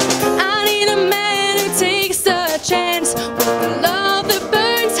 I need a man who takes a chance with a love that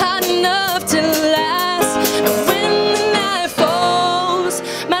burns hot enough to last. And when the night falls,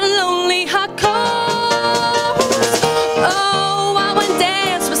 my lonely heart calls. Oh, I wanna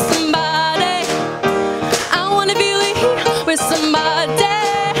dance with somebody. I wanna feel the heat with somebody.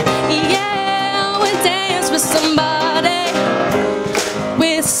 Yeah, I wanna dance with somebody.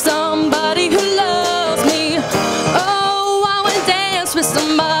 With somebody who loves me. Oh, I wanna dance with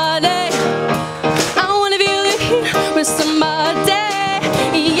somebody. I wanna feel the heat with somebody.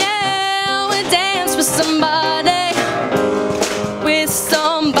 Yeah, I wanna dance with somebody. With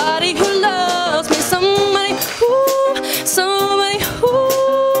somebody who loves me. Somebody who, somebody who,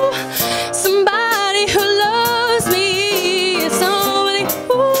 somebody who loves me. Somebody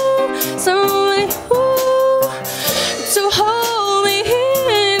who, somebody who, to hold me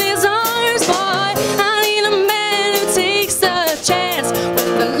in his arms, boy. I need a man who takes a chance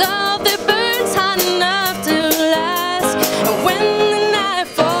with the love that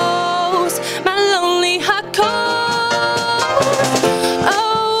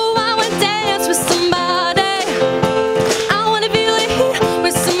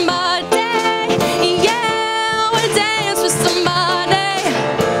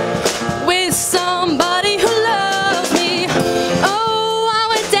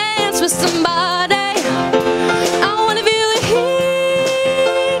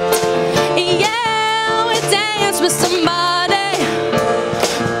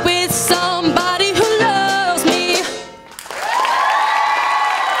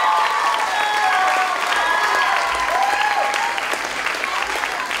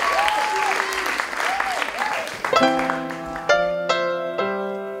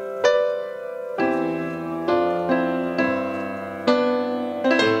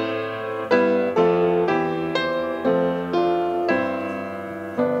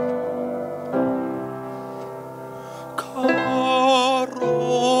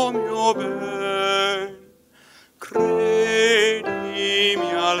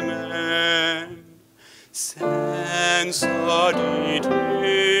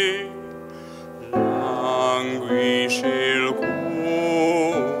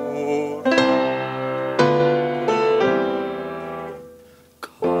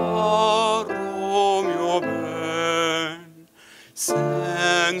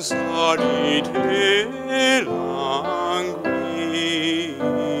senza di te languisce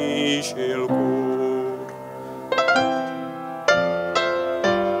il cor.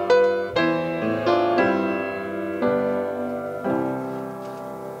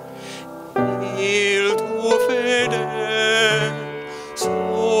 Il tuo fedel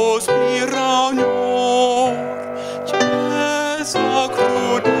sospira ognor, Cesa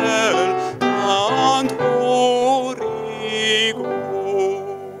crudel tanto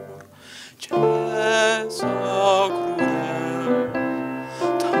rigor, Cesa crudel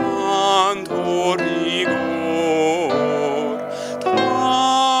tanto rigor,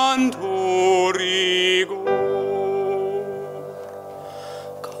 tanto rigor.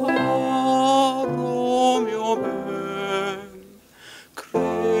 Caro mio ben,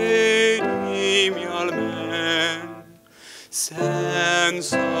 credimi almen,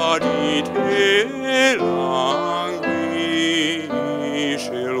 senza di te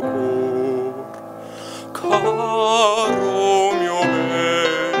languisce il cor. Caro mio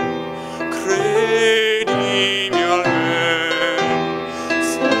ben, credimi almen,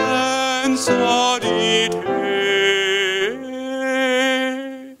 senza di te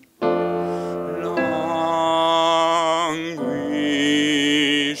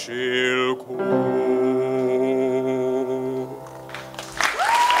languisce il cor.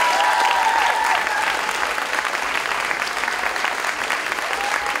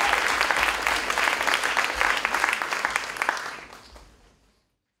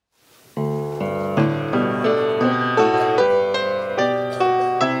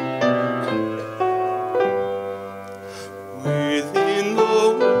 Within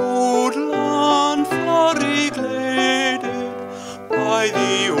the woodland flowery gladed, by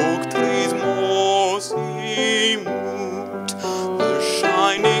the oak tree's mossy moot, the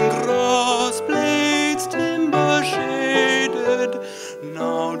shining grass blades timber shaded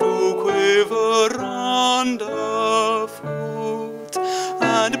now do quiver underfoot,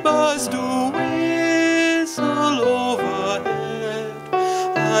 and birds do whistle overhead,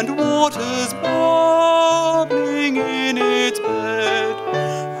 and waters bubbling in its bed.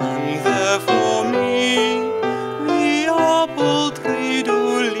 And there for me the apple tree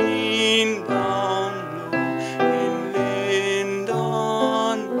do lean down low in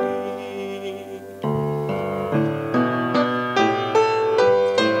linden mead.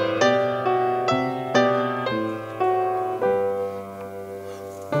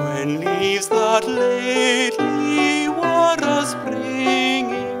 When leaves that lately were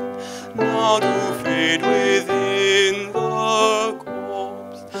a-springing now do fade within the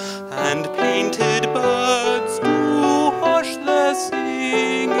copse, and painted birds do hush their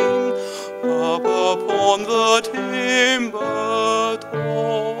singing up upon the timber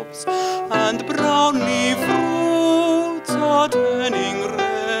tops, and brown leaf fruits are turning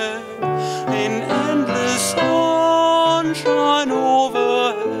red in endless sunshine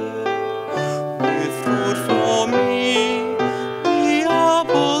overhead. With fruit for me, the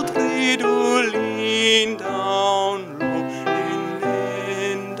apple tree do lean down low in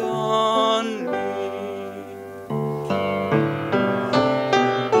linden mead.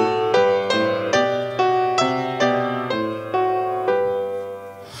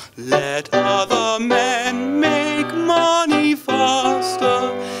 Let other men make money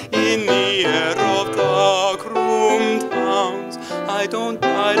faster in the air of dark room towns. I don't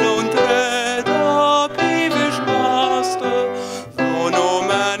dread a peevish master, though no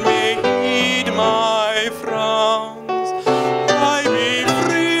man may heed my frowns. I be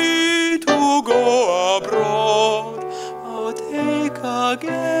free to go abroad, I'll take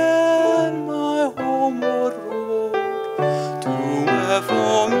again my homeward road, to where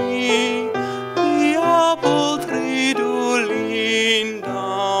for me the apple tree do lean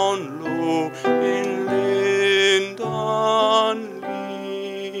down low in linden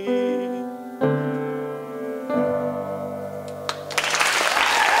mead.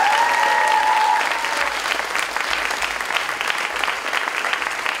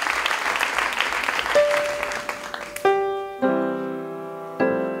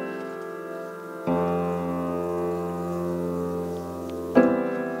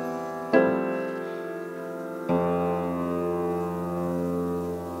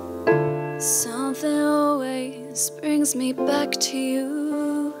 Something always brings me back to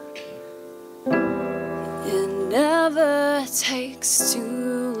you. It never takes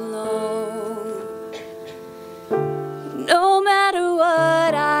too long. No matter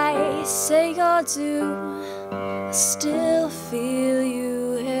what I say or do, I still feel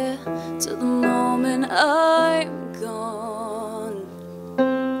you here till the moment I'm gone.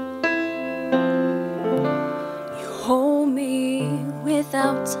 You hold me with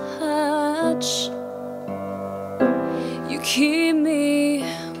without touch. You keep me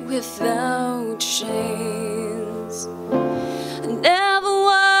without chains. I never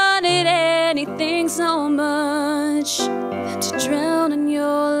wanted anything so much than to drown in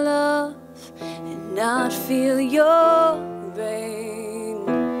your love and not feel your rain.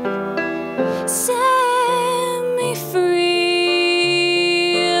 Set me free,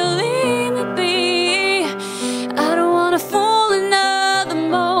 leave me be. I don't wanna fall another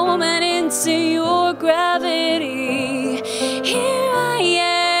moment into your gravity. Here I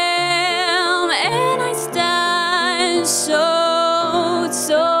am, and I stand so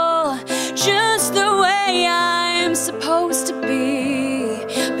tall, just the way I'm supposed to be.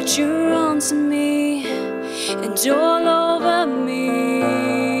 But you're onto me and all over me.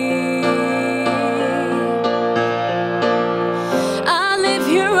 I live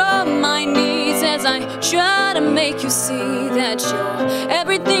here on my knees as I try to make you see that you're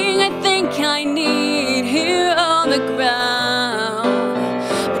everything I think I need here on the ground.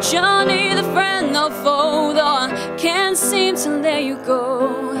 But you're neither friend nor foe, though I can't seem to let you go.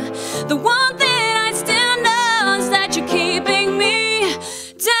 The one thing I still know is that you're keeping me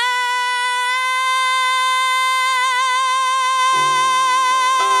down.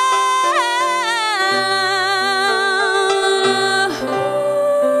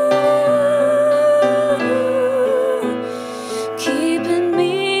 Keeping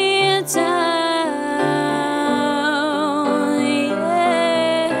me down,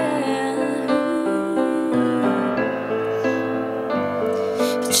 yeah.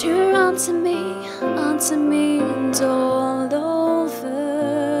 But you're onto me and all over.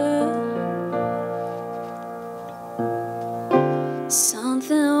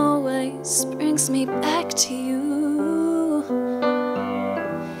 Something always brings me back to you.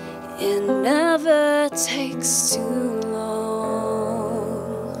 It never takes too long.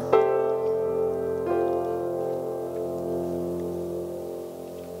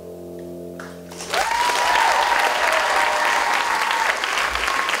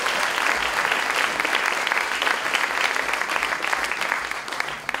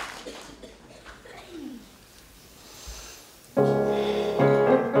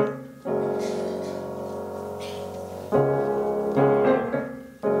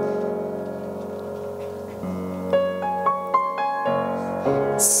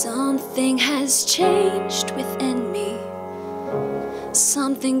 Something has changed within me.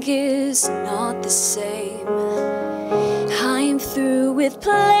 Something is not the same. I'm through with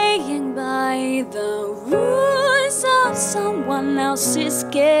playing by the rules of someone else's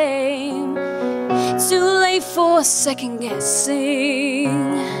game. Too late for second guessing.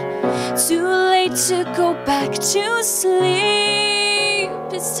 Too late to go back to sleep.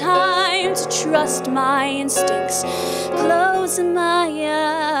 It's time to trust my instincts, closing my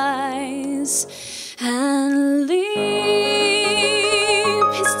eyes and leap.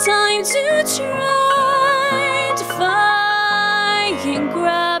 It's time to try defying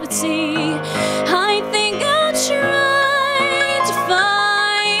gravity. I think I'll try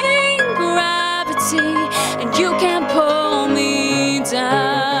defying gravity, and you can't pull me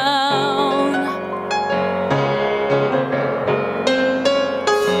down.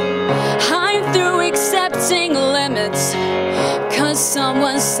 Accepting limits, 'cause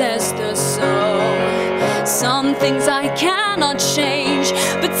someone says they're so. Some things I cannot change,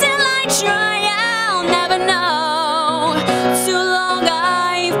 but till I try, I'll never know. Too long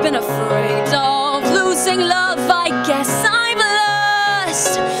I've been afraid of losing love. I guess I've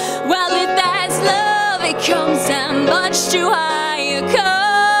lost. Well, if that's love, it comes at much too high a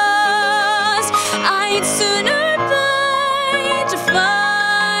cost. I'd sooner fight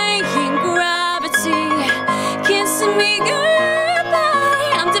defying gravity, kissing me goodbye.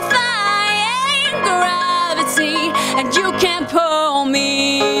 I'm defying gravity, and you can't pull me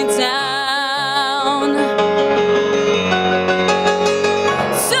down.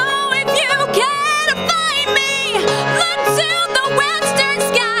 So if you can't find me, look to the western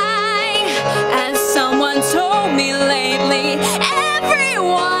sky. As someone told me lately,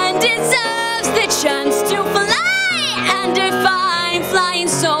 everyone deserves the chance to fly. And if I'm flying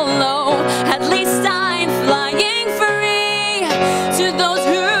solo, at least I'm flying free. To those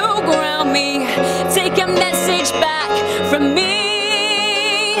who ground me, take a message back from me.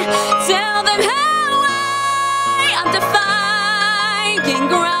 Tell them how I'm defying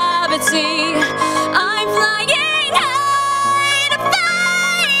gravity. I'm flying high,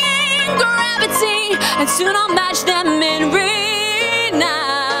 defying gravity, and soon I'll match them in renown.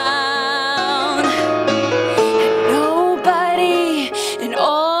 And nobody in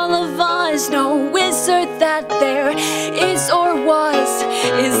all of us, no wizard that there is or was,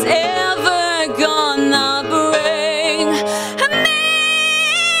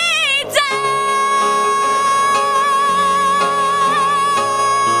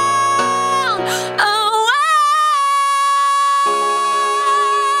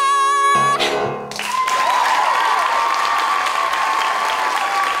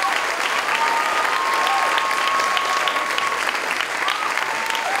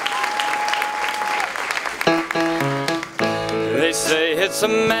 it's a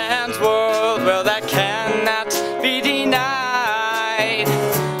man's world, well that cannot be denied.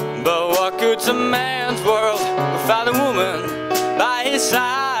 But what good's a man's world without a woman by his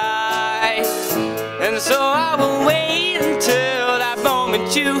side? And so I will wait until that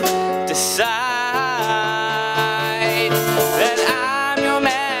moment you decide that I'm your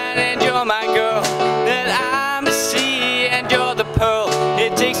man and you're my girl, that I'm the sea and you're the pearl.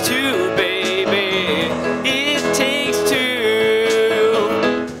 It takes two, baby, it takes two.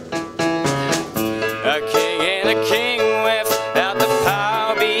 A king and a king without the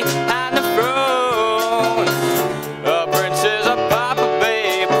power behind the throne. A princess, a papa,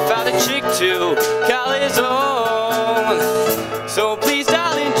 babe, without a chick to call his own. So please,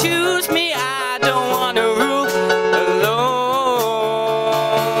 darling, choose me, I don't want to rule alone.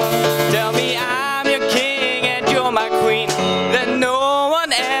 Tell me I'm your king and you're my queen, then no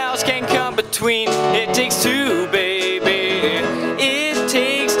one else can come between. It takes two, baby, it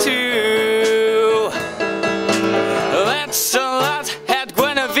takes two. Lancelot had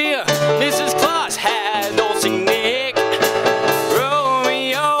Guinevere, Mrs. Claus had old St. Nick,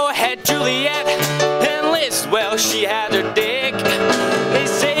 Romeo had Juliet, and Liz, well, she had her dick. They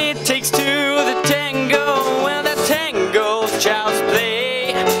say it takes two to tango, well, that tango's child's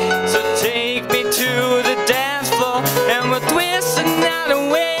play. So take me to the dance floor and we'll twist the night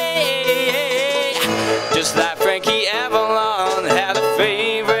away. Just like Frankie Avalon had a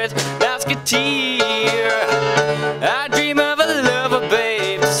favorite musketeer, I dream of a lover,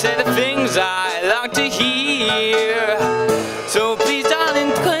 babe, to say the things I long to hear. So please,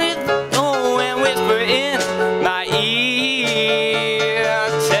 darling, quit, oh, and whisper in my ear.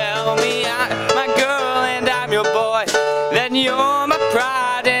 Tell me I'm my girl and I'm your boy, then you're my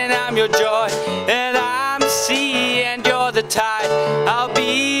pride and I'm your joy, and I'm the sea and you're the tide. I'll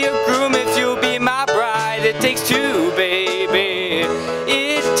be your groom if you'll be my bride. It takes two, baby,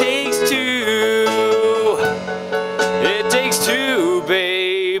 it takes two. It takes two,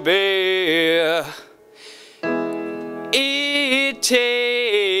 baby. It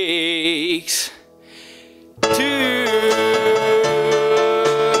takes two.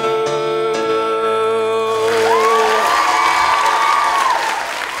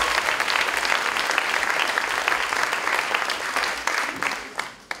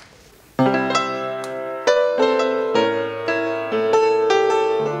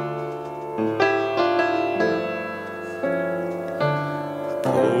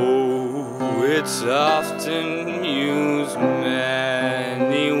 Poets often use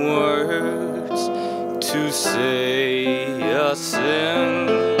many words to say a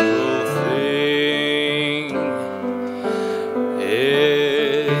simple thing.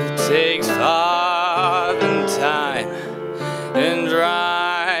 It takes thought and time and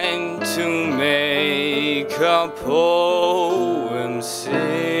rhyme to make a poem sing.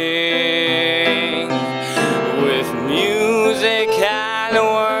 With music and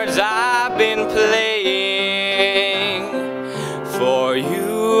words I've been playing, for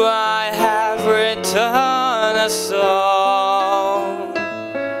you I have written a song,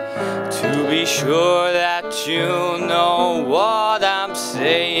 to be sure that you know what I'm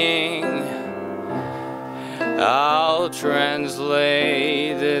saying. I'll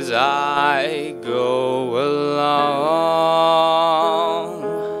translate as I go along.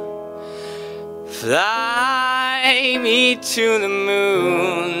 Fly me to the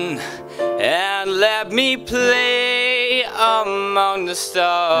moon and let me play among the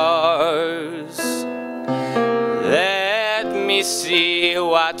stars. Let me see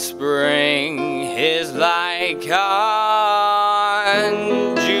what spring is like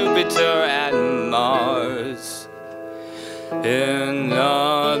on Jupiter and Mars. In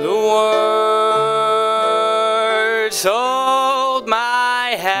other words, hold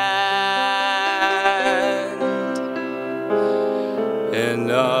my hand.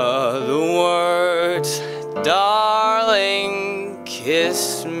 In other words, darling,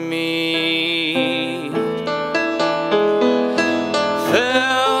 kiss me.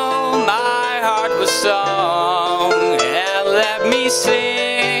 Fill my heart with song and let me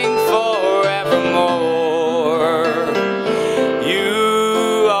sing forevermore.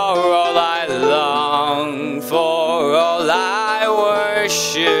 You are all I long for, all I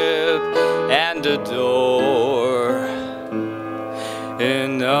worship and adore.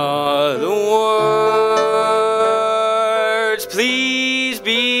 In other words, please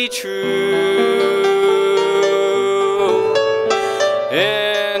be true.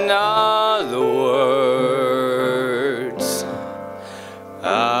 In other words,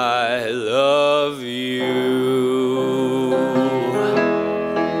 I love you.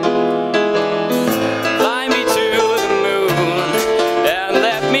 Fly me to the moon and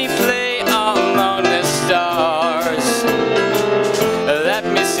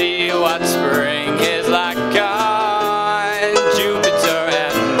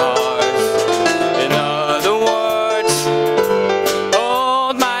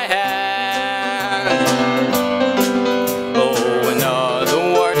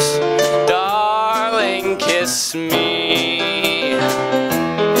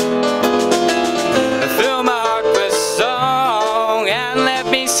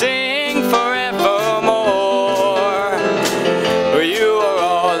sing forevermore. You are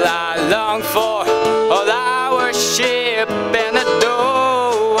all I long for, all I worship and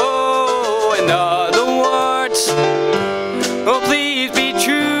adore. In other words, oh please be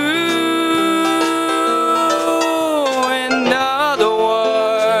true. In other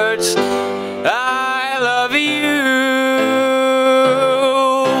words, I love you.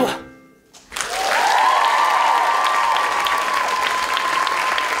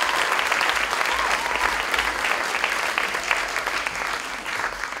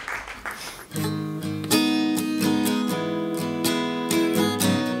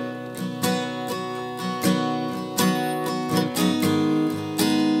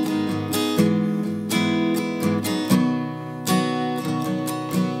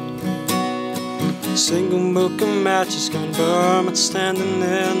 Single book of matches gone burn, but standing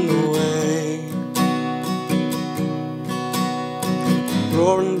in the way.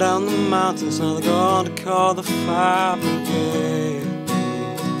 Roaring down the mountains, now they're gonna call the fire brigade.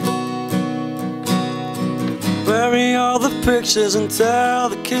 Bury all the pictures and tell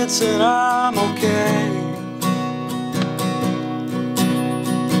the kids that I'm okay.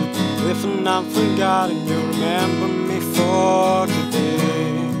 If I'm not forgotten, you'll remember me for today.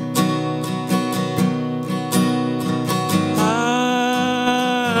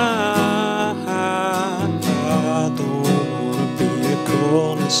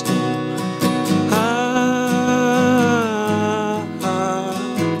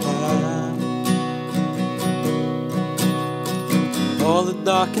 All the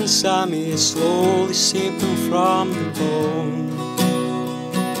dark inside me is slowly seeping from the bone.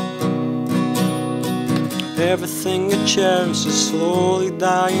 Everything I cherish is slowly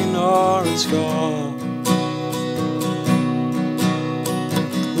dying or it's gone.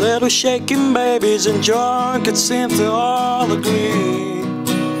 Little shaking babies and drunkards seem to all agree.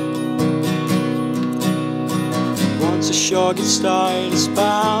 Once the show gets started, it's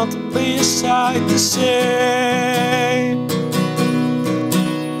bound to be a sight to see.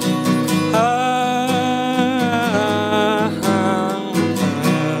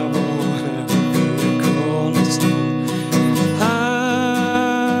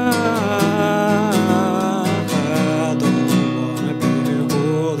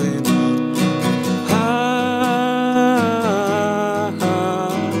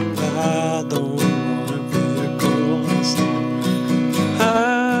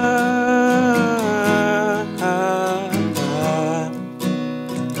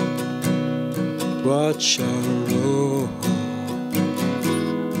 Watch our roll.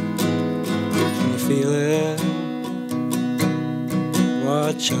 Can you feel it?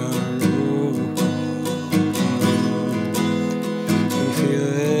 Watch our roll. Can you feel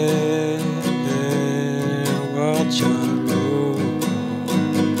it? Watch our roll.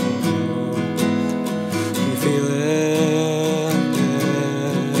 Can you feel it?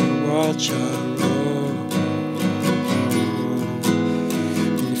 Watch our roll.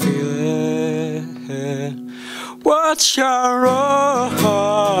 Watch our roll.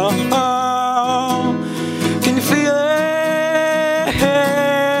 Can you feel it?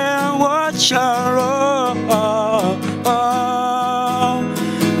 Watch our roll.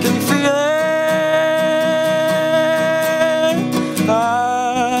 Can you feel it?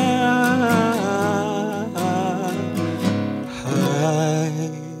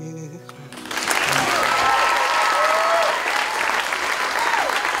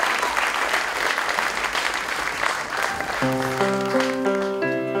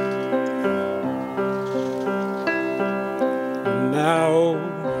 Now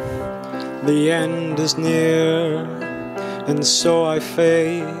the end is near, and so I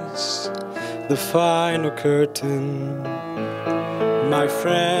face the final curtain. My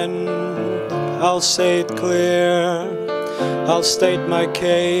friend, I'll say it clear, I'll state my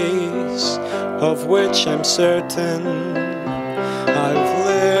case, of which I'm certain. I've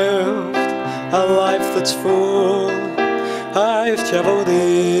lived a life that's full, I've traveled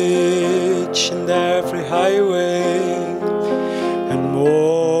each and every highway, and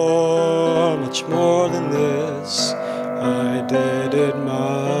more, much more than this, I did it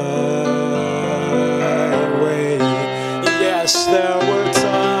my way. Yes, there were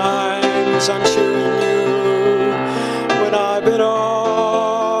times, I'm sure you knew, when I bit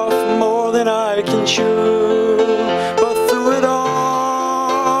off more than I can chew. But through it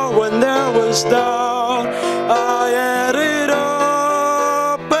all, when there was doubt, I ate it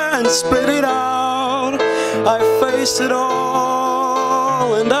up and spit it out. I faced it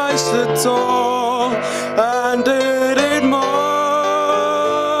all, and I stood tall, and did it my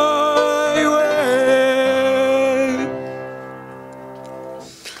way.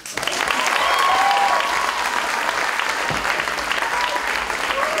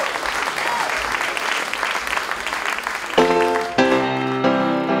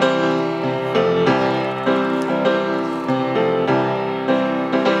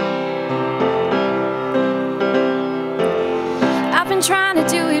 been trying to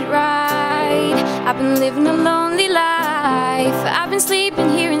do it right. I've been living a lonely life. I've been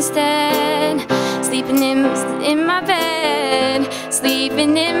sleeping here instead, sleeping in my bed,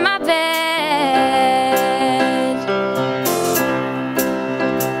 sleeping in my bed.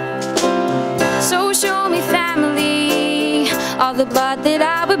 So show me family, all the blood that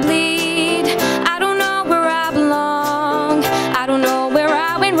I would bleed. I don't know where I belong, I don't know where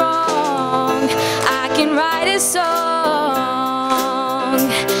I went wrong. I can write a song.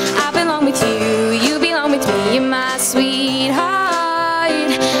 I belong with you, you belong with me, you're my sweetheart.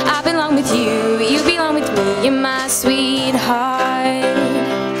 I belong with you, you belong with me, you're my sweetheart.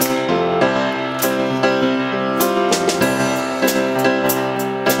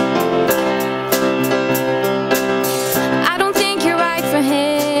 I don't think you're right for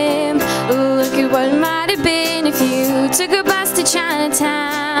him. Look at what might have been if you took a bus to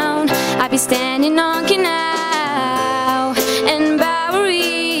Chinatown. I'd be standing on Canal and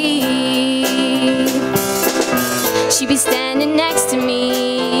Bowery. She'd be standing next to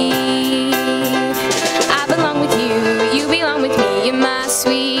me. I belong with you, you belong with me, you're my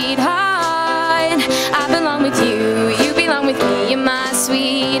sweetheart. I belong with you, you belong with me, you're my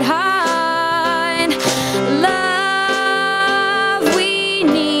sweetheart. Love, we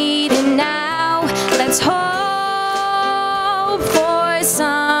need it now. Let's hope for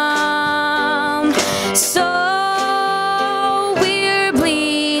some. So we're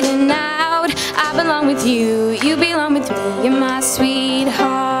bleeding out. I belong with you, you belong with me, you're my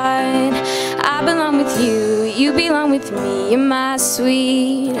sweetheart. I belong with you, you belong with me, you're my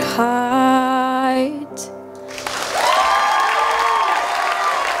sweetheart.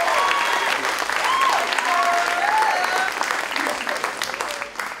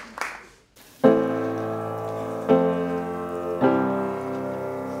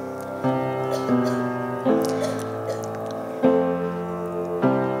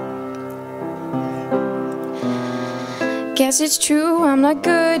 Guess it's true, I'm not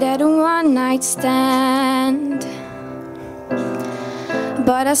good at a one-night stand,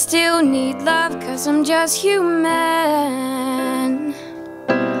 but I still need love, 'cause I'm just human.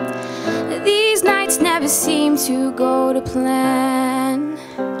 These nights never seem to go to plan.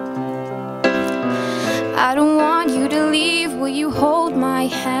 I don't want you to leave, will you hold my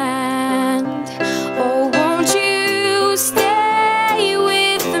hand? Oh, won't you stay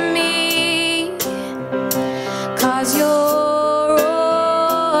with me? 'Cause you're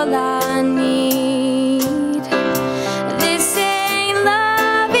all I need. This ain't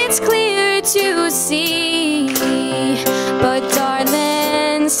love, it's clear to see. But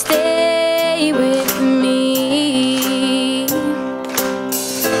darling, stay with me.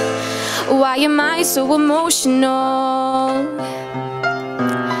 Why am I so emotional?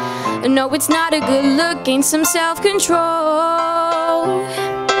 No, it's not a good look, gain some self-control.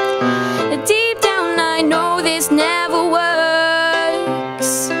 Deep down I know this never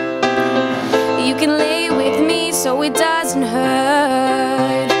works. You can lay with me so it doesn't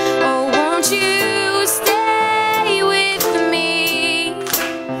hurt. Oh, won't you stay with me?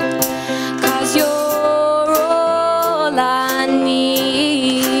 'Cause you're all I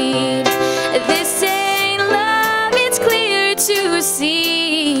need. This ain't love, it's clear to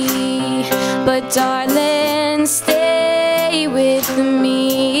see. But darling, stay with me.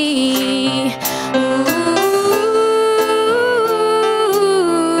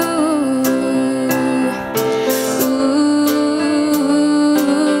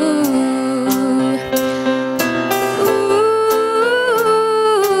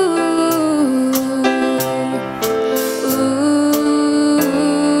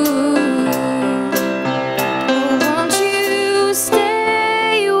 Won't you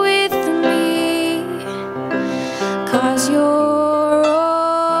stay with me? 'Cause you're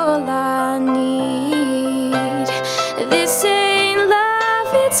all I need. This ain't love,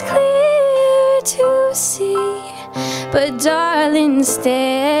 it's clear to see. But darling,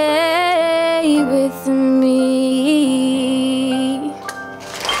 stay with me.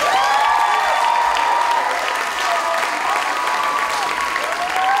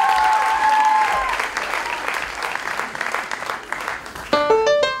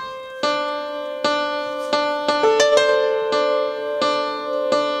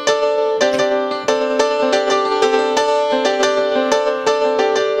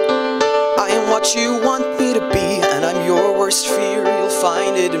 What you want me to be, and I'm your worst fear. You'll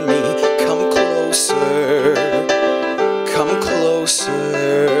find it in me. Come closer, come closer.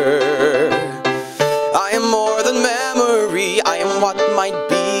 I am more than memory. I am what might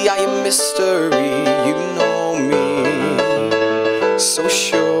be. I am mystery. You know me, so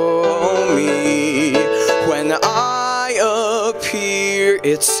show me when I appear.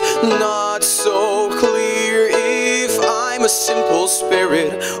 it's not so clear if I'm a simple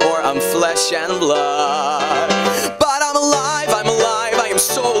spirit or I'm flesh and blood. But I'm alive, I am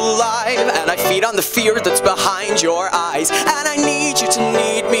so alive, and I feed on the fear that's behind your eyes. And I need you to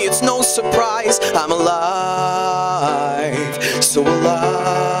need me, it's no surprise. I'm alive, so alive,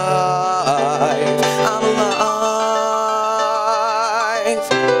 I'm alive.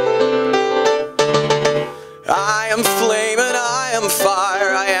 I am flame and I am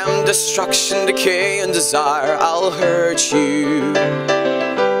fire, I am destruction, decay and desire. I'll hurt you,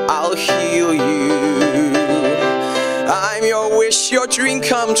 I'll heal you. I'm your wish, your dream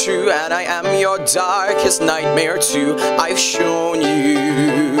come true, and I am your darkest nightmare too. I've shown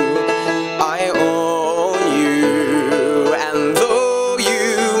you, I own you, and though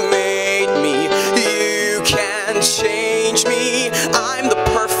you made me, you can't change me. I'm the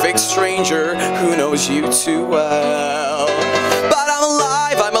perfect stranger who knows you too well. But I'm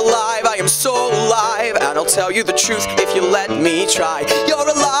alive, I am so alive, and I'll tell you the truth if you let me try. You're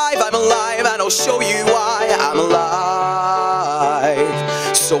alive, I'm alive, and I'll show you why. I'm alive,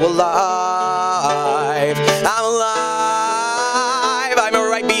 so alive, I'm alive, I'm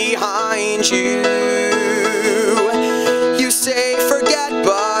right behind you. You say forget,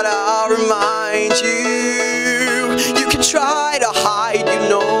 but I'll remind you. You can try to hide, you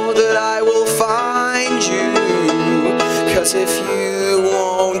know that I will find you. 'Cause if you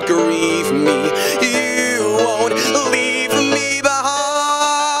won't grieve me, you won't leave me behind.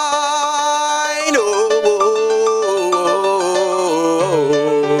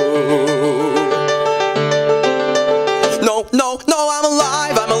 No, I'm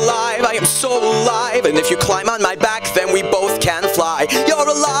alive, I am so alive, and if you climb on my back, then we both can fly. You're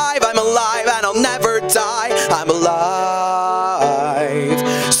alive, I'm alive, and I'll never die. I'm alive,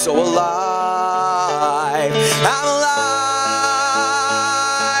 so alive, I'm alive,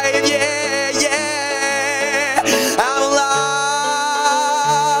 yeah, I'm alive,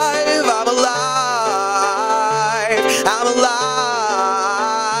 I'm alive, I'm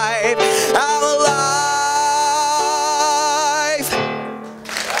alive, I'm alive.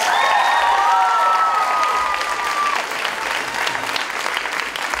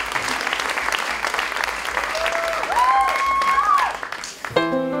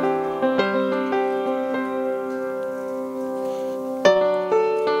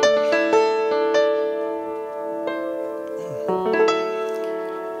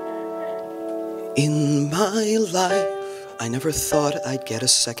 In my life, I never thought I'd get a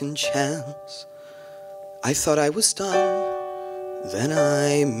second chance. I thought I was done, then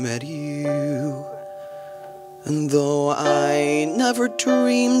I met you. And though I never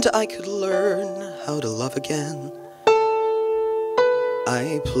dreamed I could learn how to love again,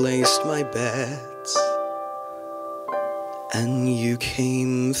 I placed my bets, and you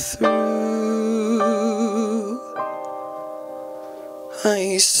came through.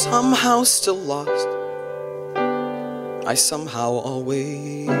 I somehow still lost, I somehow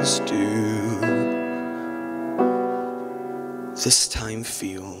always do. This time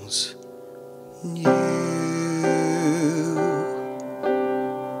feels new.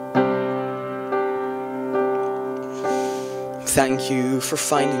 Thank you for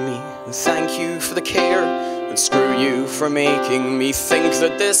finding me, and thank you for the care, and screw you for making me think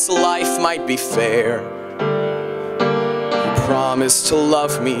that this life might be fair. Promise to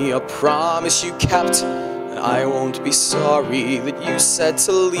love me, a promise you kept, and I won't be sorry that you said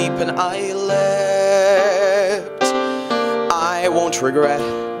to leap and I leapt. I won't regret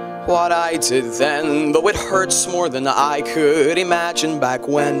what I did then, though it hurts more than I could imagine back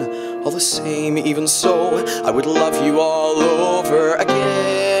when. All the same, even so, I would love you all over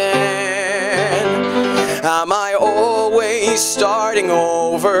again. Am I always starting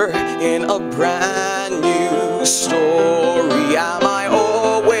over in a brand new story? Am I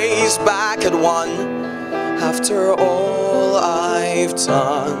always back at one after all I've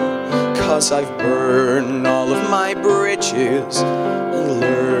done? 'Cause I've burned all of my bridges and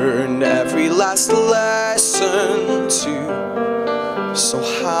learned every last lesson too. So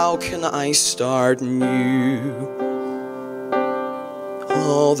how can I start new?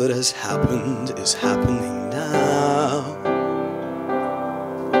 All that has happened is happening now.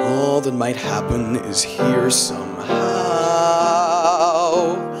 All that might happen is here somehow.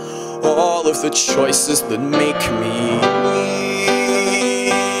 All of the choices that make me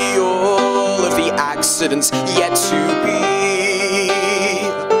me, all of the accidents yet to be,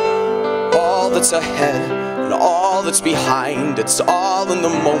 all that's ahead and all that's behind, it's all in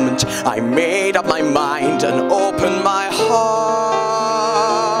the moment I made up my mind and opened my heart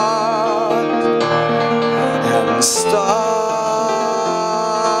and started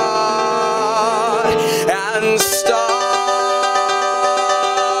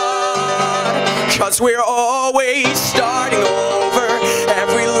we're always starting over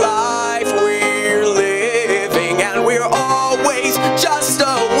every life we're living, and we're always just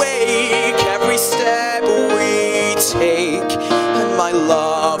awake every step we take. And my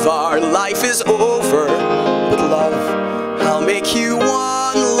love, our life is over, but love, I'll make you one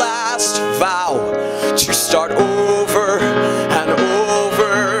last vow to start over and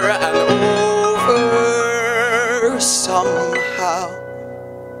over and over somehow.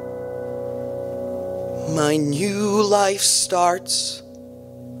 My new life starts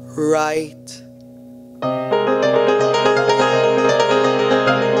right.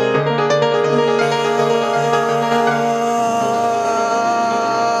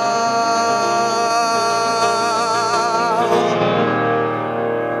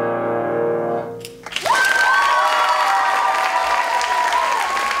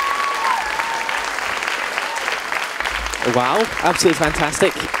 Wow, absolutely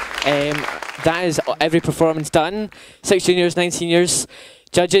fantastic. That is every performance done. 6 juniors, 9 seniors.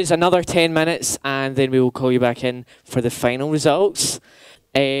 Judges, another 10 minutes, and then we will call you back in for the final results.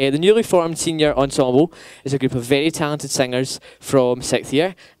 The newly formed Senior Ensemble is a group of very talented singers from 6th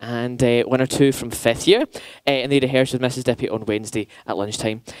year and 1 or 2 from 5th year, and they rehearse with Mrs. Dippy on Wednesday at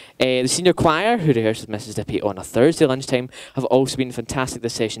lunchtime. The Senior Choir, who rehearse with Mrs. Dippy on a Thursday lunchtime, have also been fantastic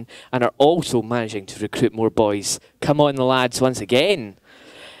this session and are also managing to recruit more boys. Come on the lads once again.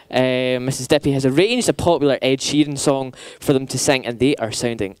 Mrs. Dippy has arranged a popular Ed Sheeran song for them to sing, and they are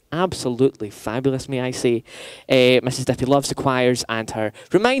sounding absolutely fabulous, may I say. Mrs. Dippy loves the choirs, and her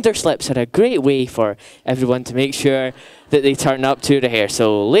reminder slips are a great way for everyone to make sure that they turn up to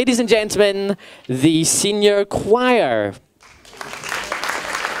rehearsal. Ladies and gentlemen, the Senior Choir.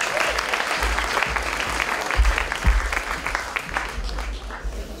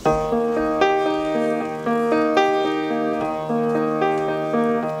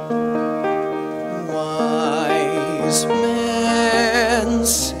 Wise men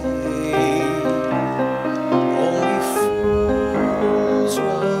say only fools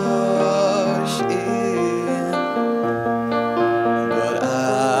rush in, but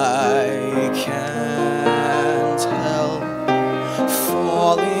I can't help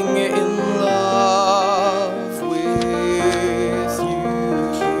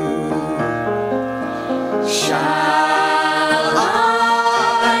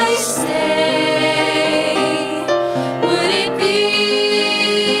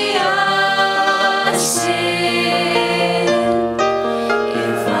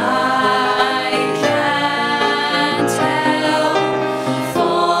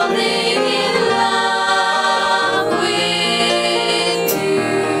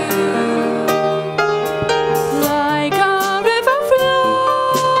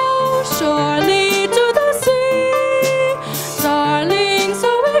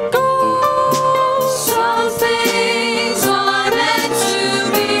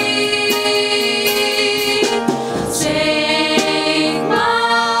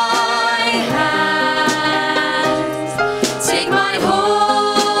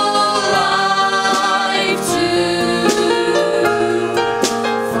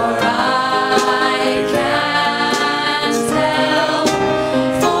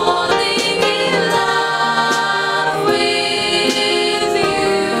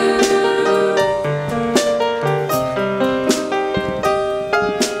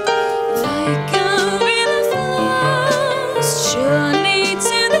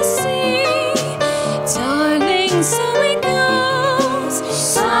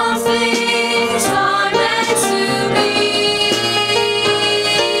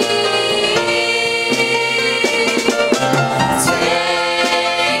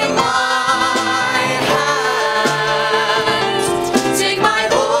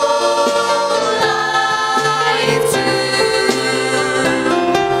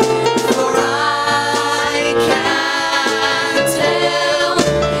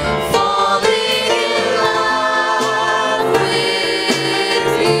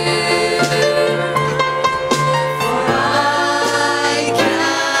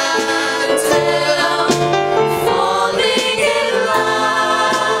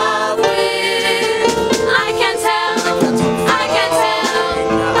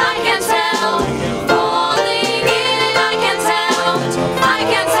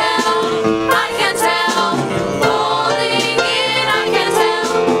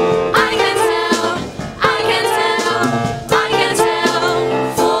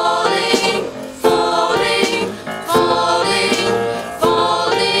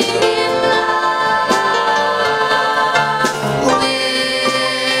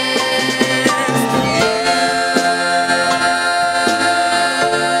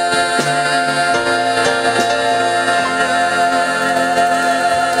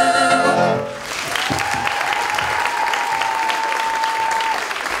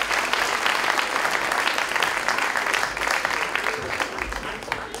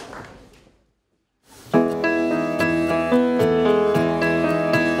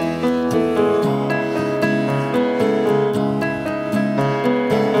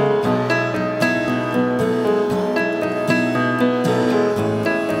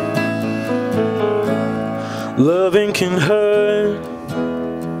can hurt.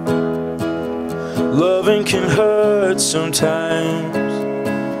 Loving can hurt sometimes,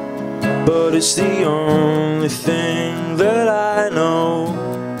 but it's the only thing that I know.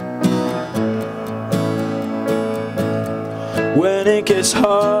 When it gets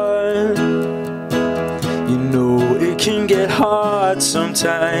hard, you know it can get hard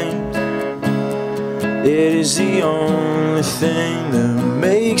sometimes. It is the only thing that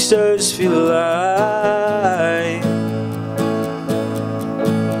makes us feel alive.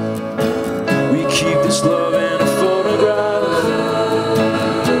 We keep this love in a photograph.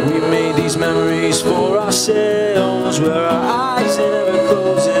 We made these memories for ourselves, where our eyes are never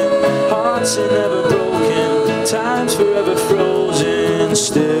closing, hearts are never broken, time's forever frozen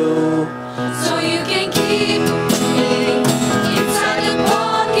still. So you can keep me inside the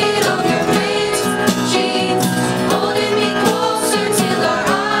pocket of your ripped jeans, holding me closer till our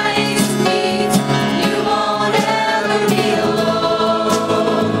eyes meet. You won't ever be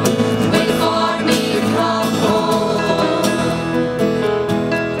alone. Wait for me to come home.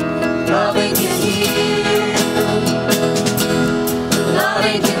 Loving can heal,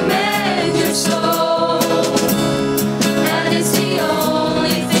 loving can mend your soul, and it's the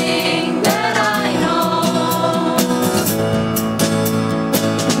only thing that I know.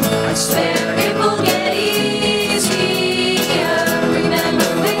 I swear it will get easier,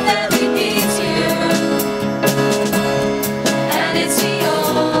 remembering that we need you, and it's the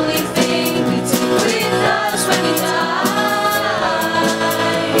only thing we take with us when we die.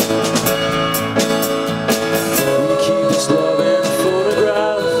 We keep this love in a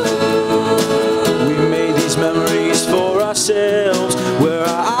photograph. We made these memories for ourselves, where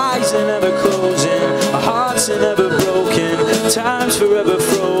our eyes are never closing, our hearts are never broken, time's forever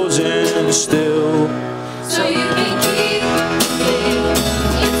frozen still. So you can keep me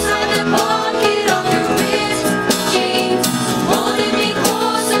inside the pocket of your ripped jeans, holding me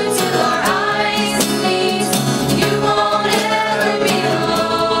closer till our eyes meet. You won't ever be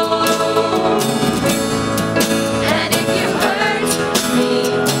alone. And if you hurt me,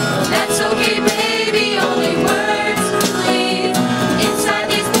 that's okay, baby. Only words leave inside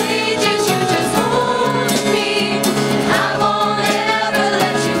these pages. You just hold me, and I won't ever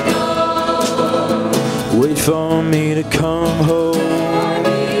let you go. Wait for me to come home.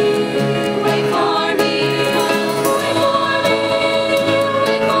 Wait for me, wait for me,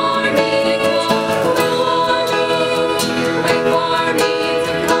 wait for me to come home. Wait for me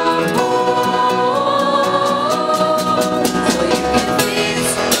to come home. So you can fit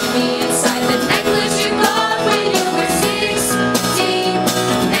me inside the necklace you got when you were 16.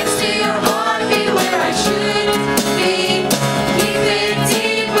 Next to your heart, be where I should be. Keep it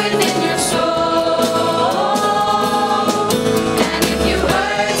deep within your soul. And if you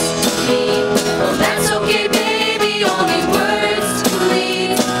hurt me, well, that's okay, baby. Only words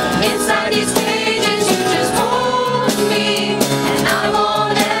bleed inside these pages. You just hold me, and I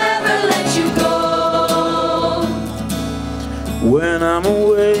won't ever let you go. When I'm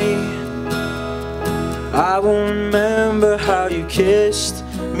away, I will remember how you kissed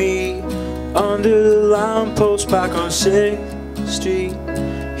me under the lamppost back on 6th Street,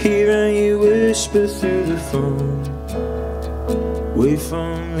 hearing you whisper through the phone. Wait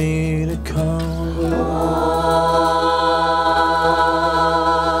for me to come home.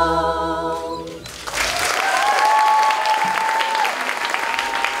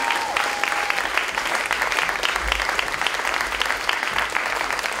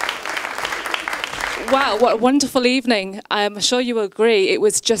 Wow, what a wonderful evening. I'm sure you will agree. It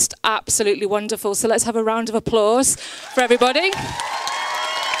was just absolutely wonderful. So let's have a round of applause for everybody.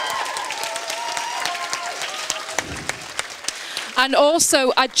 And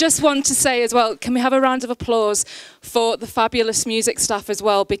also, I just want to say as well, can we have a round of applause for the fabulous music staff as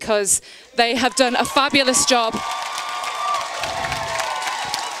well, because they have done a fabulous job.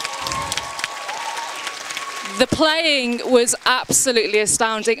 The playing was absolutely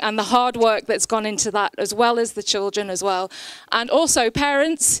astounding, and the hard work that's gone into that, as well as the children as well. And also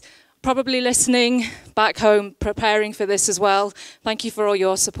parents probably listening back home, preparing for this as well. Thank you for all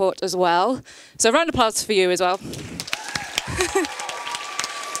your support as well. So a round of applause for you as well.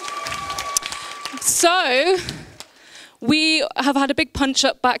 So we have had a big punch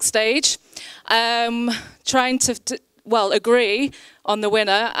up backstage, trying to agree on the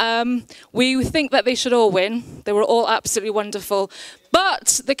winner. We think that they should all win. They were all absolutely wonderful.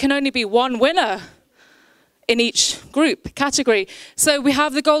 But there can only be one winner in each group category. So we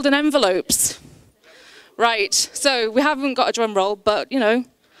have the golden envelopes. Right, so we haven't got a drum roll, but, you know,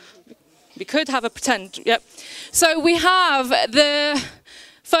 we could have a pretend, yep. So we have the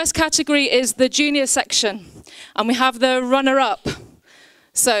First category is the junior section, and we have the runner-up.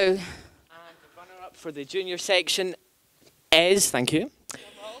 So, and the runner-up for the junior section is, thank you,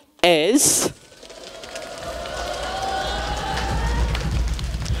 is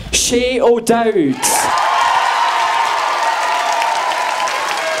Shay O'Dowd.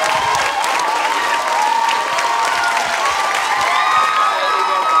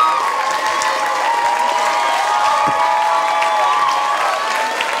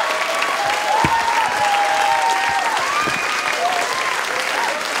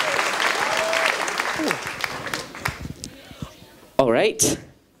 All right,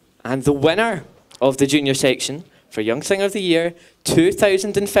 and the winner of the junior section for Young Singer of the Year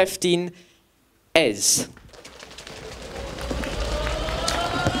 2015 is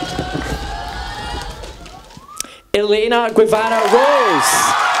Elena Guevara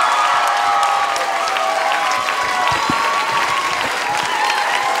Rose.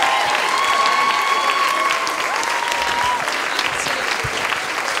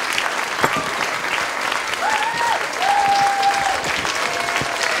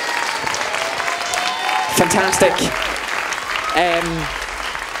 Fantastic.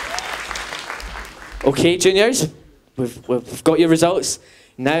 Okay, juniors, we've got your results.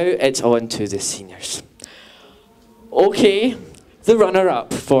 Now it's on to the seniors. Okay, the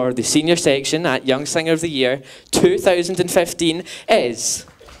runner-up for the senior section at Young Singer of the Year 2015 is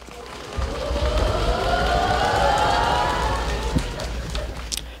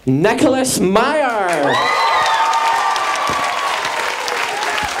Nicholas Meyer.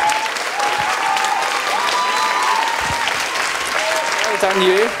 Well done,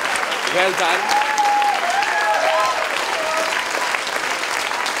 you. Well done.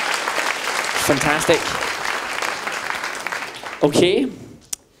 Fantastic. Okay,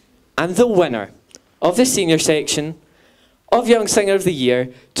 and the winner of the senior section of Young Singer of the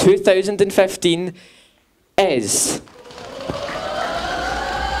Year 2015 is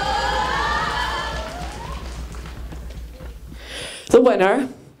the winner,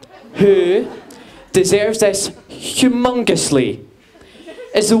 who deserves this humongously,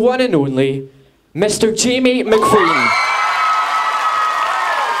 is the one and only Mr. Jamie McQueen.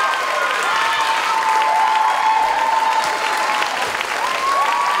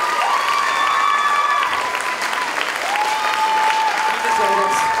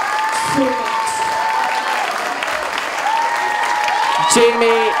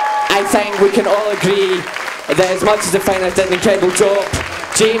 Jamie, I think we can all agree that as much as the finalists did an incredible job,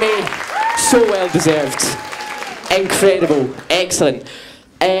 Jamie, so well deserved. Incredible, excellent.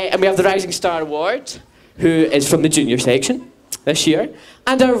 And we have the Rising Star Award, who is from the junior section this year.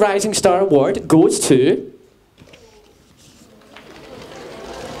 And our Rising Star Award goes to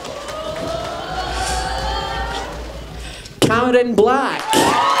Cameron Black.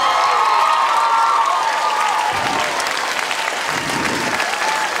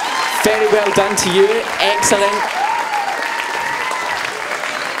 Very well done to you, excellent.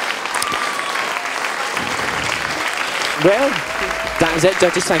 Well, that is it,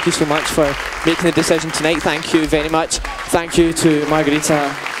 judges. Thank you so much for making the decision tonight. Thank you very much. Thank you to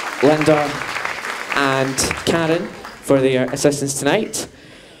Margarita, Linda and Karen for their assistance tonight.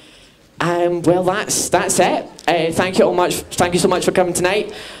 Well, that's it. Thank you so much for coming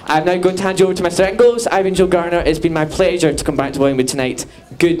tonight. I'm now going to hand you over to Mr. Ingalls. I've been Joe Garner. It's been my pleasure to come back to Williamwood tonight.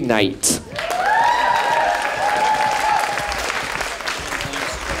 Good night.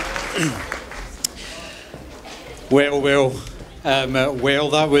 Well,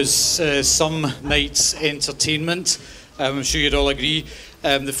 that was some night's entertainment. I'm sure you'd all agree.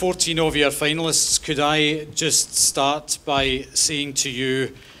 The 14 of you are finalists. Could I just start by saying to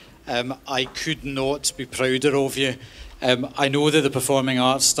you, I could not be prouder of you. I know that the performing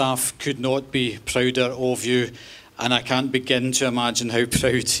arts staff could not be prouder of you, and I can't begin to imagine how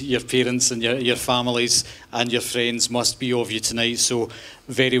proud your parents and your families and your friends must be of you tonight, so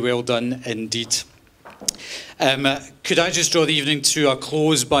very well done indeed. Could I just draw the evening to a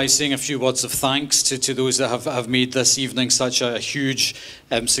close by saying a few words of thanks to those that have made this evening such a huge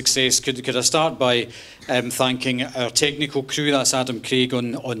success. Could I start by thanking our technical crew, that's Adam Craig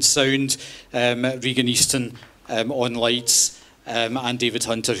on sound, Regan Easton on lights, and David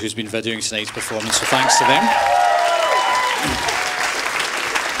Hunter, who's been videoing tonight's performance, so thanks to them.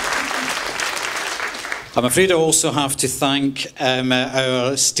 I'm afraid I also have to thank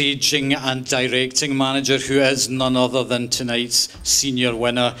our staging and directing manager, who is none other than tonight's senior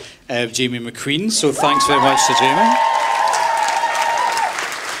winner, Jamie McQueen. So thanks very much to Jamie.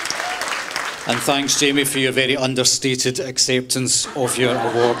 And thanks, Jamie, for your very understated acceptance of your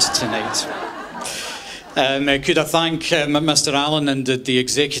award tonight. Could I thank Mr. Allen and the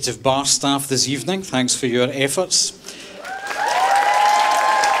executive bar staff this evening? Thanks for your efforts.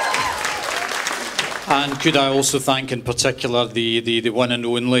 And could I also thank in particular the one and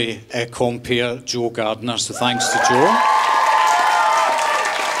only compere, Joe Gardner. So thanks to Joe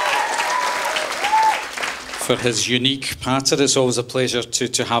for his unique patter. It's always a pleasure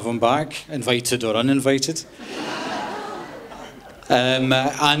to have him back, invited or uninvited.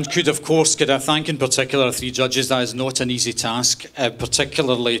 And could I thank in particular 3 judges. That is not an easy task,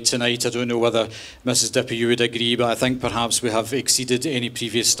 particularly tonight. I don't know whether Mrs. Dippy you would agree, but I think perhaps we have exceeded any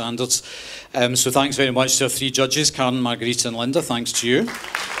previous standards. So thanks very much to our 3 judges, Karen, Margarita and Linda. Thanks to you.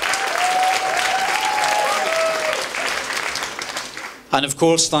 And of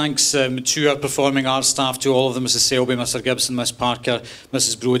course, thanks to our performing arts staff, to all of them, Mrs. Selby, Mr. Gibson, Miss Parker,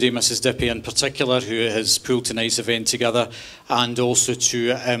 Mrs. Brodie, Mrs. Dippy in particular, who has pulled tonight's event together, and also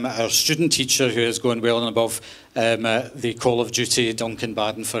to our student teacher who has gone well and above the call of duty, Duncan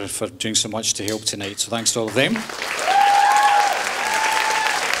Baden, for doing so much to help tonight. So thanks to all of them.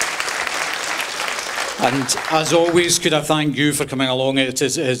 And as always, could I thank you for coming along.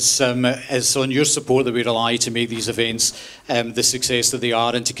 It's on your support that we rely to make these events the success that they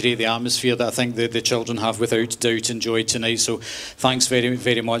are, and to create the atmosphere that I think the children have without doubt enjoyed tonight. So thanks very,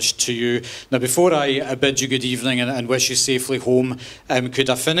 very much to you. Now, before I bid you good evening and wish you safely home,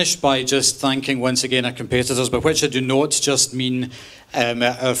 could I finish by just thanking once again our competitors, by which I do not just mean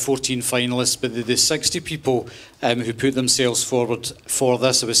our 14 finalists, but the 60 people who put themselves forward for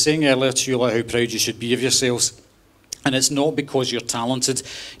this. I was saying earlier to you how proud you should be of yourselves. And it's not because you're talented.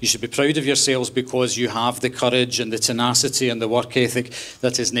 You should be proud of yourselves because you have the courage and the tenacity and the work ethic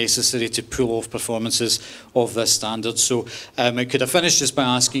that is necessary to pull off performances of this standard. So could I finish just by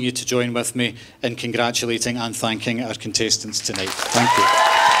asking you to join with me in congratulating and thanking our contestants tonight. Thank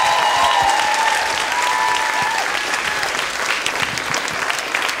you.